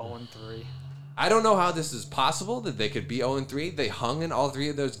 And they're 0-3. I don't know how this is possible that they could be 0-3. They hung in all 3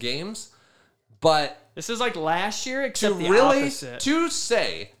 of those games. But This is like last year, to except the really opposite. to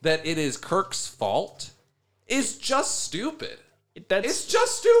say that it is Kirk's fault is just stupid. It's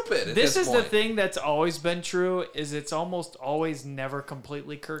just stupid. At This is the point. thing that's always been true, is it's almost always never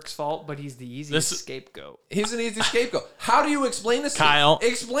completely Kirk's fault, but he's the easiest scapegoat. He's an easy scapegoat. How do you explain this? Kyle. to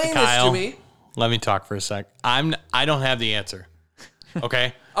me? Explain Kyle, this to me. Let me talk for a sec. I don't have the answer.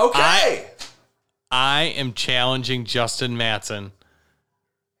 Okay. Okay. I am challenging Justin Mattson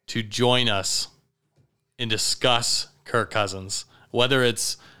to join us and discuss Kirk Cousins. Whether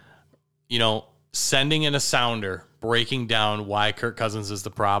it's, sending in a sounder, breaking down why Kirk Cousins is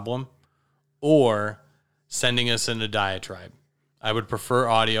the problem, or sending us in a diatribe. I would prefer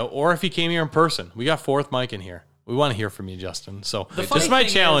audio, or if he came here in person. We got fourth mic in here. We want to hear from you, Justin. So this funny is my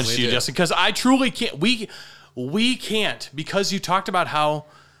thing challenge is- to you, We do. Justin, because I truly can't. We can't, because you talked about how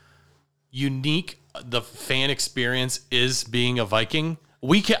unique the fan experience is being a Viking.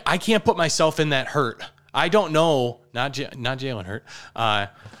 I can't put myself in that hurt. I don't know, not Jalen Hurt,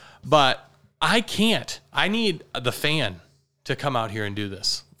 but I can't. I need the fan to come out here and do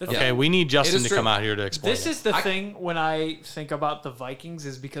this. Okay, we need Justin to true. come out here to explain. This is the thing when I think about the Vikings,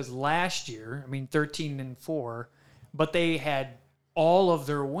 is because last year, 13-4, but they had all of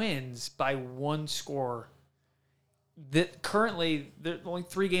their wins by one score. That currently, they're only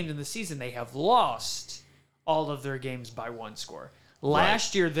 3 games in the season, they have lost all of their games by one score.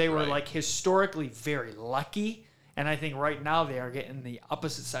 Last year, they were like historically very lucky, and I think right now they are getting the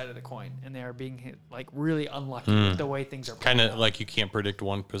opposite side of the coin, and they are being hit, like really unlucky with the way things are playing. kind of like you can't predict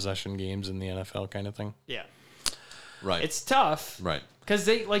one possession games in the NFL kind of thing. Yeah. Right. It's tough. right. Because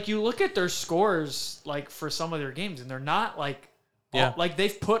they, like, you look at their scores, like, for some of their games, and they're not, like, Yeah. like,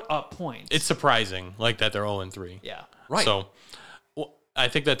 they've put up points. It's surprising, like that they're 0-3. Yeah. Right. So I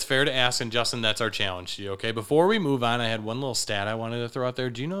think that's fair to ask, and Justin, that's our challenge to you. Okay. Before we move on, I had one little stat I wanted to throw out there.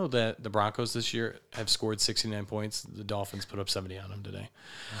 Do you know that the Broncos this year have scored 69 points? The Dolphins put up 70 on them today.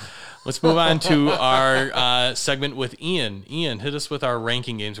 Let's move on to our segment with Ian. Ian, hit us with our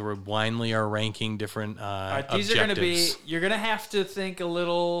ranking games where we blindly are ranking different All right, these objectives. are going to be, you're going to have to think a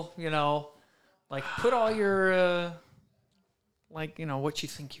little, like, put all your, what you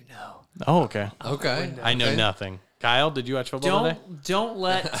think you know. Oh, okay. Okay. I know nothing. Kyle, did you watch football today? Don't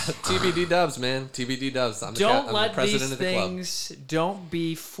let TBD dubs, man. TBD dubs. I'm don't the let president these of the club. things, don't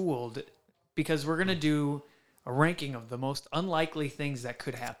be fooled, because we're going to do a ranking of the most unlikely things that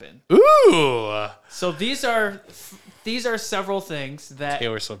could happen. Ooh. So these are several things that,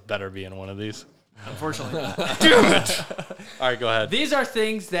 Taylor Swift better be in one of these. unfortunately, All right, go ahead. these are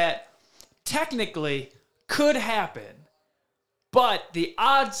things that technically could happen, but the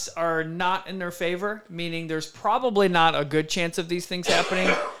odds are not in their favor, meaning there's probably not a good chance of these things happening,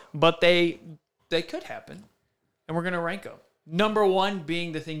 but they could happen, and we're going to rank them. Number 1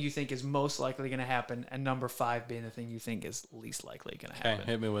 being the thing you think is most likely going to happen, and number 5 being the thing you think is least likely going to Okay, happen.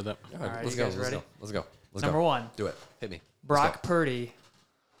 hit me with it. All right, right, let's you go. guys Let's ready? go. Let's go. Let's Number go. 1, Do it. Hit me. Let's Brock go. Purdy,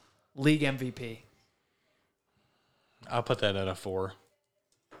 league MVP. I'll put that at a 4.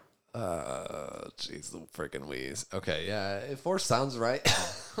 Jeez, the freaking wheeze. Okay, yeah, 4 sounds right.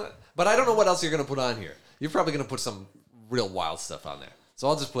 But I don't know what else you're gonna put on here. You're probably gonna put some real wild stuff on there. So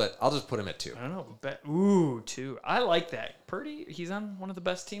I'll just put him at 2. I don't know. Ooh, 2. I like that. Purdy, he's on one of the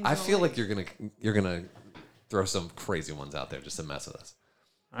best teams. I in the feel league. like you're gonna throw some crazy ones out there just to mess with us.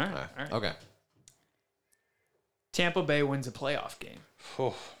 All right, All right. all right. Okay. Tampa Bay wins a playoff game.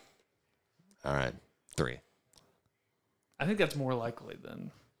 All right. 3. I think that's more likely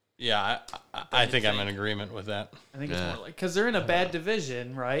than. Yeah, I think I'm in agreement with that. I think it's Yeah. more like, because they're in a bad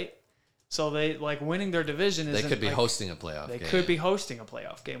division, right? So they, like, winning their division They isn't, could be like, hosting a playoff They game. could be hosting a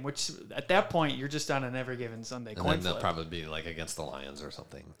playoff game, which at that point you're just on an every given Sunday And coin then they'll flip. probably be like against the Lions or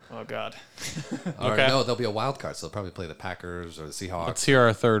something. Oh God. Or Okay. no, they'll be a wild card, so they'll probably play the Packers or the Seahawks. Let's hear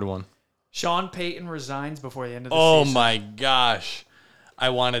our third one. Sean Payton resigns before the end of the Oh season. my gosh. I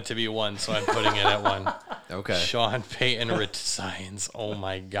want it to be 1, so I'm putting it at 1. Okay. Sean Payton resigns. Oh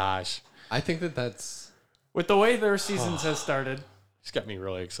my gosh. I think that's With the way their seasons has started, It's got me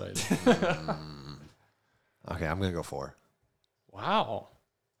really excited. okay. I'm gonna go 4. Wow.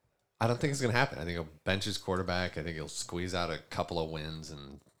 I don't think it's gonna happen. I think he'll bench his quarterback. I think he'll squeeze out a couple of wins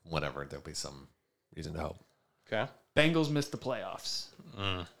and whatever. There'll be some reason to hope. Okay. Bengals missed the playoffs.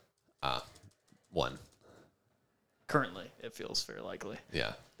 1. Currently, it feels very likely.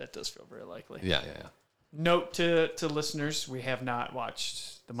 Yeah. That does feel very likely. Yeah. Note to listeners, we have not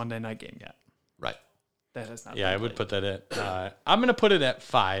watched the Monday night game yet. Right. That has not Yeah, been I would played. put that at. I'm going to put it at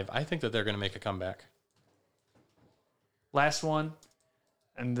 5. I think that they're going to make a comeback. Last one,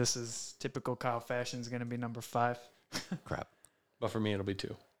 and this is typical Kyle fashion, is going to be number 5. Crap. But for me, it'll be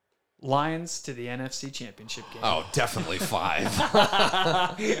 2. Lions to the NFC Championship game. Oh, definitely 5.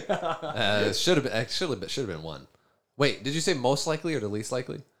 Should have been 1. Wait, did you say most likely or the least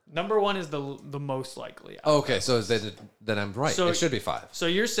likely? Number 1 is the most likely. Okay, so then I'm right. So- it should be 5. So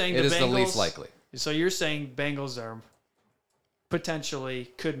you're saying It the is Bengals, the least likely. So you're saying Bengals are potentially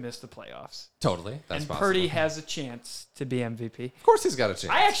could miss the playoffs. Totally. That's and possible. Purdy has a chance to be MVP. Of course he's got a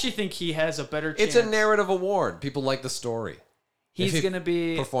chance. I actually think he has a better chance. It's a narrative award. People like the story. He's If he going to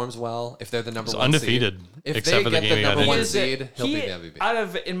be performs well, if they're the number He's 1 undefeated, seed. If except they for the get game the he got number 1 injured. seed, he'll be the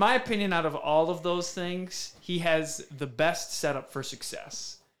MVP. In my opinion, out of all of those things, he has the best setup for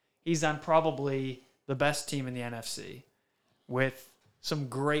success. He's on probably the best team in the NFC with some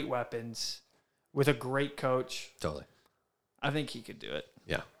great weapons, with a great coach. Totally. I think he could do it.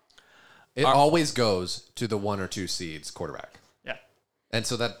 Yeah. It always goes to the 1 or 2 seeds quarterback. Yeah. And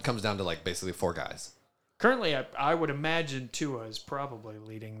so that comes down to like basically 4 guys. Currently, I would imagine Tua is probably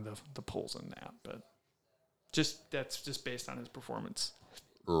leading the polls in that, but that's just based on his performance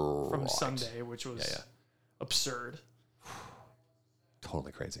from Sunday, which was absurd.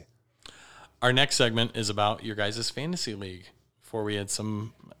 Totally crazy. Our next segment is about your guys' fantasy league. Before we had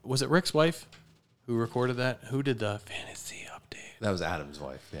was it Rick's wife who recorded that? Who did the fantasy update? That was Adam's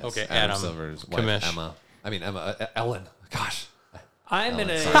wife. Yes. Okay, Adam Adam. Silver's wife, Commish. Emma. Ellen. Gosh. I'm in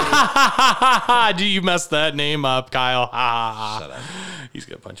a Do you mess that name up, Kyle? Shut up. He's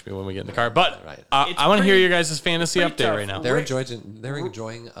gonna punch me when we get in the car. But Right. I want to hear pretty- your guys' fantasy pretty update tough. right now. They're Rick-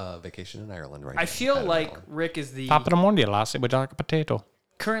 enjoying a vacation in Ireland right now. I feel Adam like Silver. Rick is the Top of the morning, lassie, would you like a potato?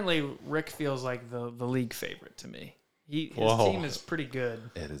 currently Rick feels like the league favorite to me. His Whoa. team is pretty good.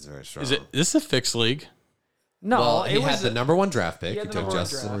 It is very strong. Is this a fixed league? No, Well, it he was had the number 1 draft pick. he He had the took number one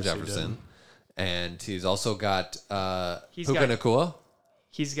Justin draft. Jefferson. And he's also got He's Puka got- Nacua.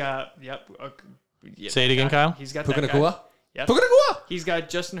 He's got Say it again, Kyle. He's got Puka that guy. Nacua? Yep. Puka Nacua! He's got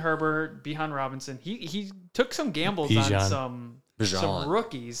Justin Herbert, Bijan Robinson. He took some gambles Bijan. on Bijan. some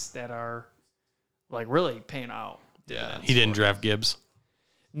rookies that are like really paying out. Yeah. He didn't draft Gibbs.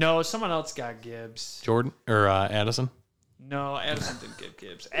 No, someone else got Gibbs. Jordan or Addison. No, Addison didn't get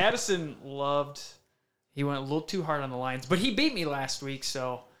Gibbs. Addison he went a little too hard on the Lions, but he beat me last week,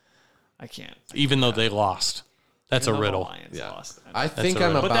 so I can't. Even though they lost. That's a Even though the riddle. Lions Yeah. lost. I think a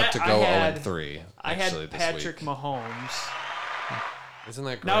I'm riddle. about But to that- go I had- 0-3. I actually, had this Patrick week. Mahomes. Isn't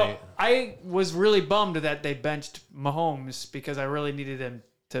that great? Now, I was really bummed that they benched Mahomes because I really needed him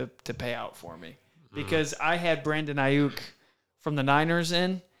to pay out for me. Because I had Brandon Ayuk from the Niners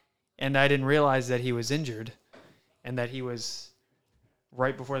in, and I didn't realize that he was injured and that he was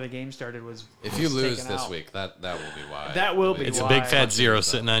right before the game started If you lose taken this out. week, that will be why. That will be It's a why. big fat 0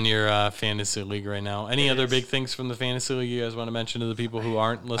 sitting on your fantasy league right now. Any other big things from the fantasy league you guys want to mention to the people who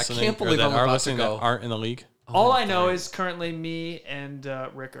aren't listening can't believe or that I'm are about to listening go. that aren't in the league? All I know is currently me and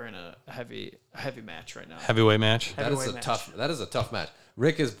Rick are in a heavy match right now. Heavyweight match. That is heavyweight a match. tough. That is a tough match.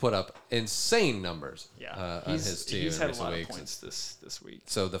 Rick has put up insane numbers. Yeah, on his team he's in had a recent lot of weeks. points this week.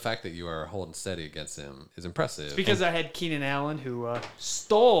 So the fact that you are holding steady against him is impressive. It's because I had Keenan Allen who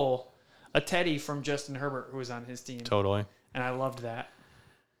stole a teddy from Justin Herbert who was on his team, Totally. and I loved that.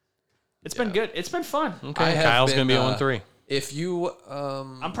 It's been good. It's been fun. Okay. I have Kyle's been, going to be 0-3. If you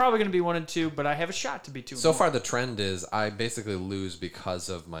I'm probably going to be 1-2, but I have a shot to be 2. so far the trend is I basically lose because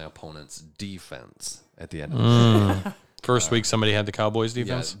of my opponent's defense at the end of the game. First week, somebody had the Cowboys Yeah,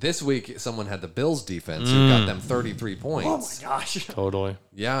 defense. this week someone had the Bills defense who got them 33 points. Oh my gosh! Totally.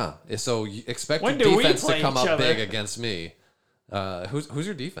 Yeah, so you expect When your do we defense to play come each up other? big against me. Who's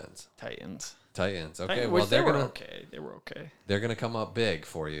your defense? Titans. Titans. Okay, Titans, well which they were gonna okay. They were okay. they're gonna come up big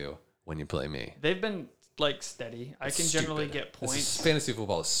for you when you play me. They've been like steady. I can generally Stupid. get This is- points. fantasy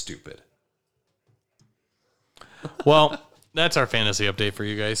football is stupid. Well, that's our fantasy update for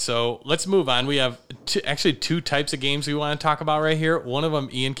you guys. So let's move on. We have two types of games we want to talk about right here. One of them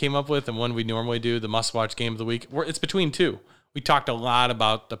Ian came up with, and one we normally do, the must-watch game of the week. It's between two. We talked a lot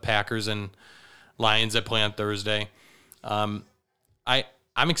about the Packers and Lions that play on Thursday. I'm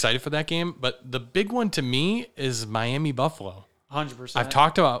excited for that game, but the big one to me is Miami-Buffalo. 100%. I've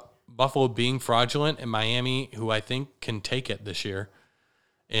talked about Buffalo being fraudulent and Miami, who I think can take it this year.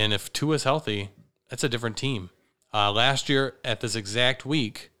 And if Tua's healthy, that's a different team. Last year, at this exact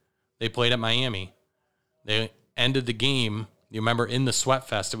week, they played at Miami. They ended the game You remember in the Sweat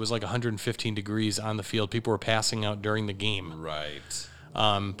Fest, it was like 115 degrees on the field. People were passing out during the game. Right.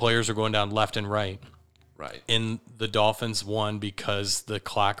 Players are going down left and right. Right. And the Dolphins won because the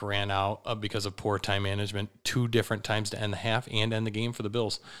clock ran out because of poor time management 2 different times to end the half and end the game for the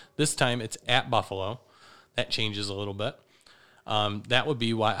Bills. This time it's at Buffalo. That changes a little bit. That would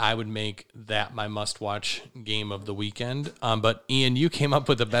be why I would make that my must-watch game of the weekend. But, Ian, you came up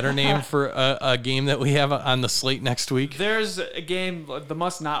with a better name for a game that we have on the slate next week. There's a game, the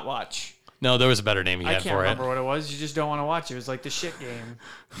must-not-watch. No, there was a better name you I had can't for remember it. what it was. You just don't want to watch it. It was like the shit game.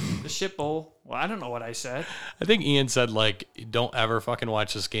 The shit bowl. Well, I don't know what I said. I think Ian said, like, don't ever fucking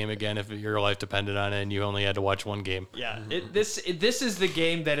watch this game again if your life depended on it and you only had to watch one game. Yeah. This is the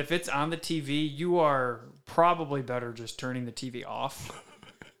game that if it's on the TV, you are probably better just turning the TV off. I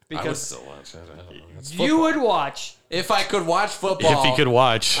would Because still watch it. I don't know. It's you would watch. If I could watch football, If he could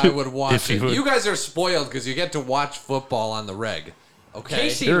watch. I would watch If he it. would. You guys are spoiled because you get to watch football on the reg.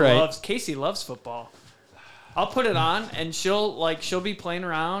 Okay. You're right. Casey loves football. I'll put it on and she'll be playing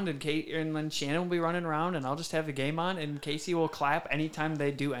around and then Shannon will be running around and I'll just have the game on and Casey will clap anytime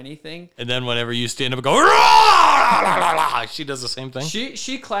they do anything. And then whenever you stand up and go, "Rah!" she does the same thing.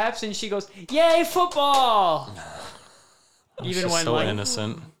 She claps and she goes, "Yay, football!" Even She's when so like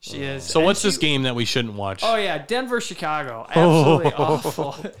innocent. she is. So And what's this game that we shouldn't watch? Oh yeah, Denver, Chicago, absolutely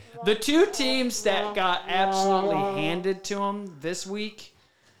awful. The 2 teams that got absolutely handed to them this week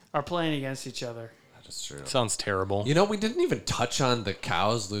are playing against each other. That's true. Sounds terrible. You know, we didn't even touch on the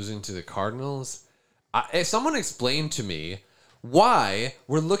Cows losing to the Cardinals. Someone explained to me why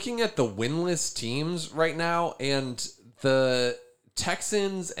we're looking at the winless teams right now, and the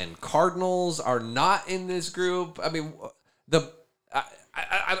Texans and Cardinals are not in this group. I mean,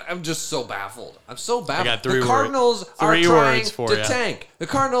 I'm just so baffled. I'm so baffled. got 3 the Cardinals are three trying words for to ya. tank. The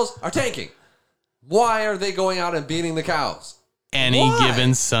Cardinals are tanking. Why are they going out and beating the Cows? Any Why?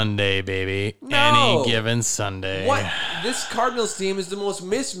 given Sunday, baby. No. Any given Sunday. What? This Cardinals team is the most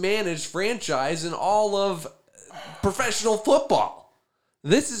mismanaged franchise in all of professional football.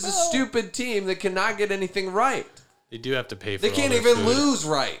 This is a stupid team that cannot get anything right. They do have to pay for They all can't their even food. lose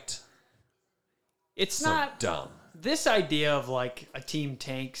right. It's So not dumb. this idea of like a team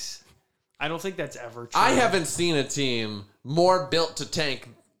tanks. I don't think that's ever true. I haven't seen a team more built to tank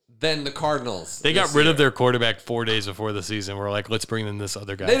than the Cardinals. They got this rid year. of their quarterback 4 days before the season. We're like, let's bring in this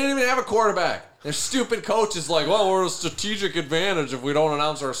other guy. They didn't even have a quarterback. Their stupid coach is like, well, we're a strategic advantage if we don't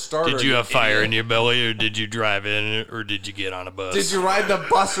announce our starter. Did you have fire idiot. in your belly, or did you drive in, or did you get on a bus? Did you ride the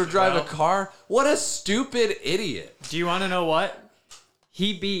bus or drive a car? What a stupid idiot. Do you want to know what?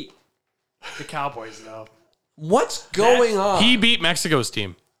 He beat the Cowboys though. What's going on? He beat Mexico's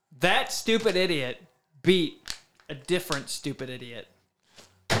team. That stupid idiot beat a different stupid idiot.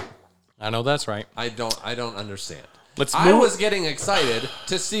 I know that's right. I don't understand. Let's I move. was getting excited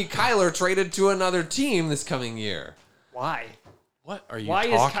to see Kyler traded to another team this coming year. Why? What are you Why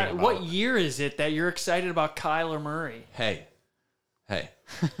is talking about? what year is it that you're excited about Kyler Murray? Hey,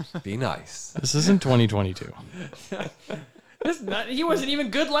 be nice. This isn't 2022. He wasn't even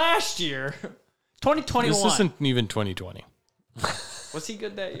good last year. 2021. This isn't even 2020. Was he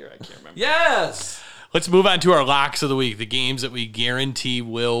good that year? I can't remember. Yes. Let's move on to our locks of the week, the games that we guarantee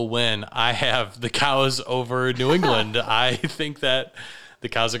will win. I have the Cows over New England. I think that the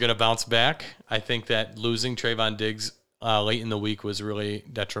Cows are going to bounce back. I think that losing Trayvon Diggs late in the week was really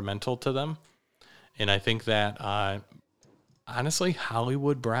detrimental to them. And I think that, honestly,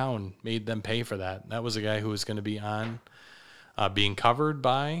 Hollywood Brown made them pay for that. That was a guy who was going to be on being covered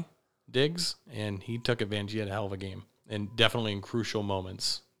by Diggs, and he took advantage. He had a hell of a game, and definitely in crucial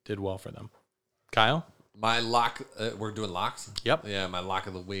moments did well for them. Kyle? My lock, we're doing locks? Yep. Yeah, my lock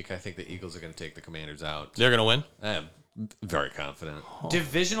of the week, I think the Eagles are going to take the Commanders out. They're going to win? I am very confident.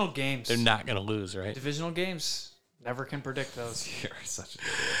 Divisional games. They're not going to lose, right? Divisional games. Never can predict those. You're such an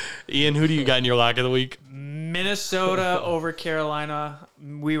Ian, who do you got in your lock of the week? Minnesota over Carolina.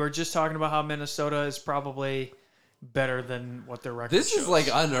 We were just talking about how Minnesota is probably better than what their record This shows. is like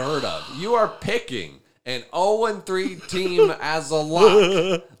unheard of. You are picking an 0-3 team as a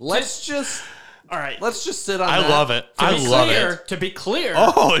lock. Let's just sit on that. I love it. I love it. To be clear,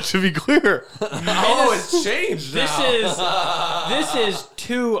 Oh, it should be clear. Oh, it's changed now. this is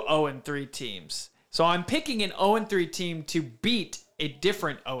 2 0-3 teams. So I'm picking an 0-3 team to beat a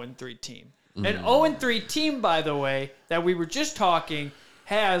different 0-3 team. An 0-3 team, by the way, that we were just talking,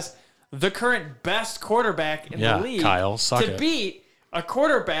 has the current best quarterback in the league Kyle, suck to it. beat a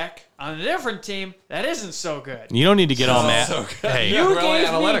quarterback on a different team that isn't so good. You don't need to get all mad. so good. Hey, You- You really gave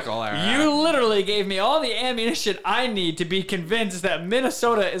analytical me, there. you literally gave me all the ammunition I need to be convinced that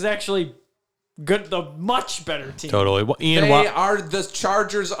Minnesota is actually the much better team. Totally. Well, Ian, They are the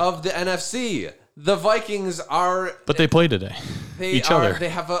Chargers of the NFC. The Vikings are. but they play today. Other. They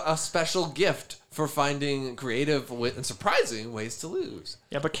have a special gift for finding creative and surprising ways to lose.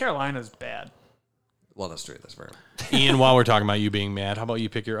 Yeah, but Carolina's bad. Well, that's true. That's fair. Ian, while we're talking about you being mad, how about you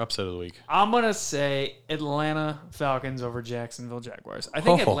pick your upset of the week? I'm going to say Atlanta Falcons over Jacksonville Jaguars. I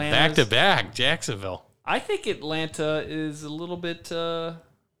think Atlanta back to back, Jacksonville. I think Atlanta is a little bit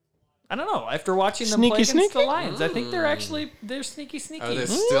I don't know. After watching them Sneaky, play against sneaky? the Lions, I think they're sneaky. Are they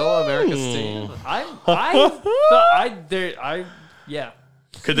still America's team? Yeah.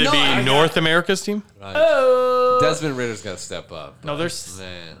 Could they be North America's team? Oh. Desmond Ritter's got to step up. No, there's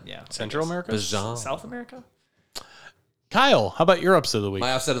Man. yeah. Central America? South America? Kyle, how about your upset of the week?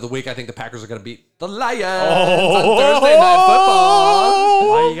 My upset of the week, I think the Packers are going to beat the Lions on Thursday Night Football.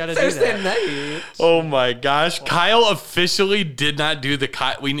 Why you gotta do Thursday that? night. Oh my gosh. Kyle officially did not do the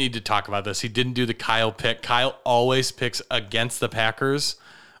Kyle. We need to talk about this. He didn't do the Kyle pick. Kyle always picks against the Packers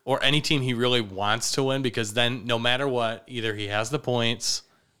or any team he really wants to win because then no matter what, either he has the points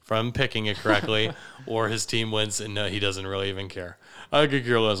from picking it correctly or his team wins and he doesn't really even care. I could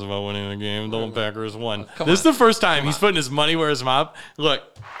care less about winning the game. The Packers won. This is the first time he's putting his money where his mouth. Look,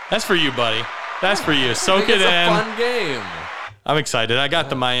 that's for you, buddy. That's for you. Soak it in. It's a fun game. I'm excited. I got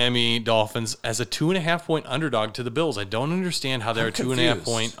the Miami Dolphins as a 2.5-point underdog to the Bills. I don't understand how they're a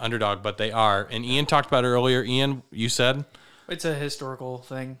 2.5-point underdog, but they are. And Ian talked about it earlier. Ian, you said? It's a historical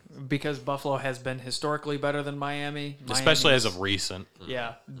thing because Buffalo has been historically better than Miami. Especially as of recent.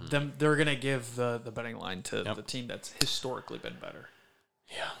 Yeah. They're going to give the betting line to the team that's historically been better.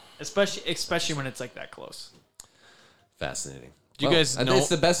 Yeah. Especially when it's like that close. Fascinating. Do you guys know? It's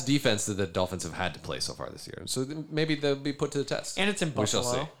the best defense that the Dolphins have had to play so far this year. So maybe they'll be put to the test. And it's in Buffalo. We shall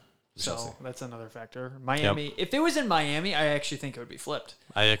see. So that's another factor. Miami, if it was in Miami, I actually think it would be flipped.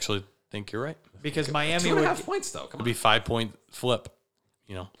 I actually think you're right. Because Miami would 2.5 points, though. Come It'd be 5-point flip.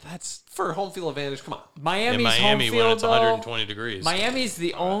 You know, That's for home field advantage. Come on. Miami's in Miami home field, when it's 120 degrees. Miami's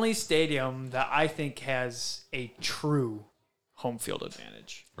the only stadium that I think has a true home field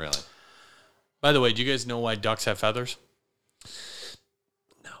advantage. Really? By the way, do you guys know why ducks have feathers?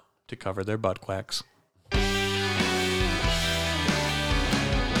 No. To cover their butt quacks.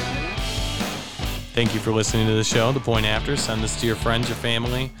 Thank you for listening to the show, The Point After. Send this to your friends, your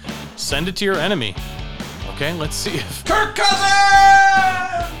family. Send it to your enemy. Okay, let's see if Kirk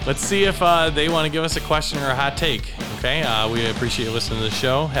Cousins! Let's see if they want to give us a question or a hot take. Okay, we appreciate you listening to the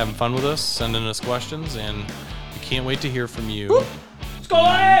show, having fun with us, sending us questions, and we can't wait to hear from you. Let's go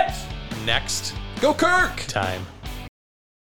Lions! Next Go Kirk! time.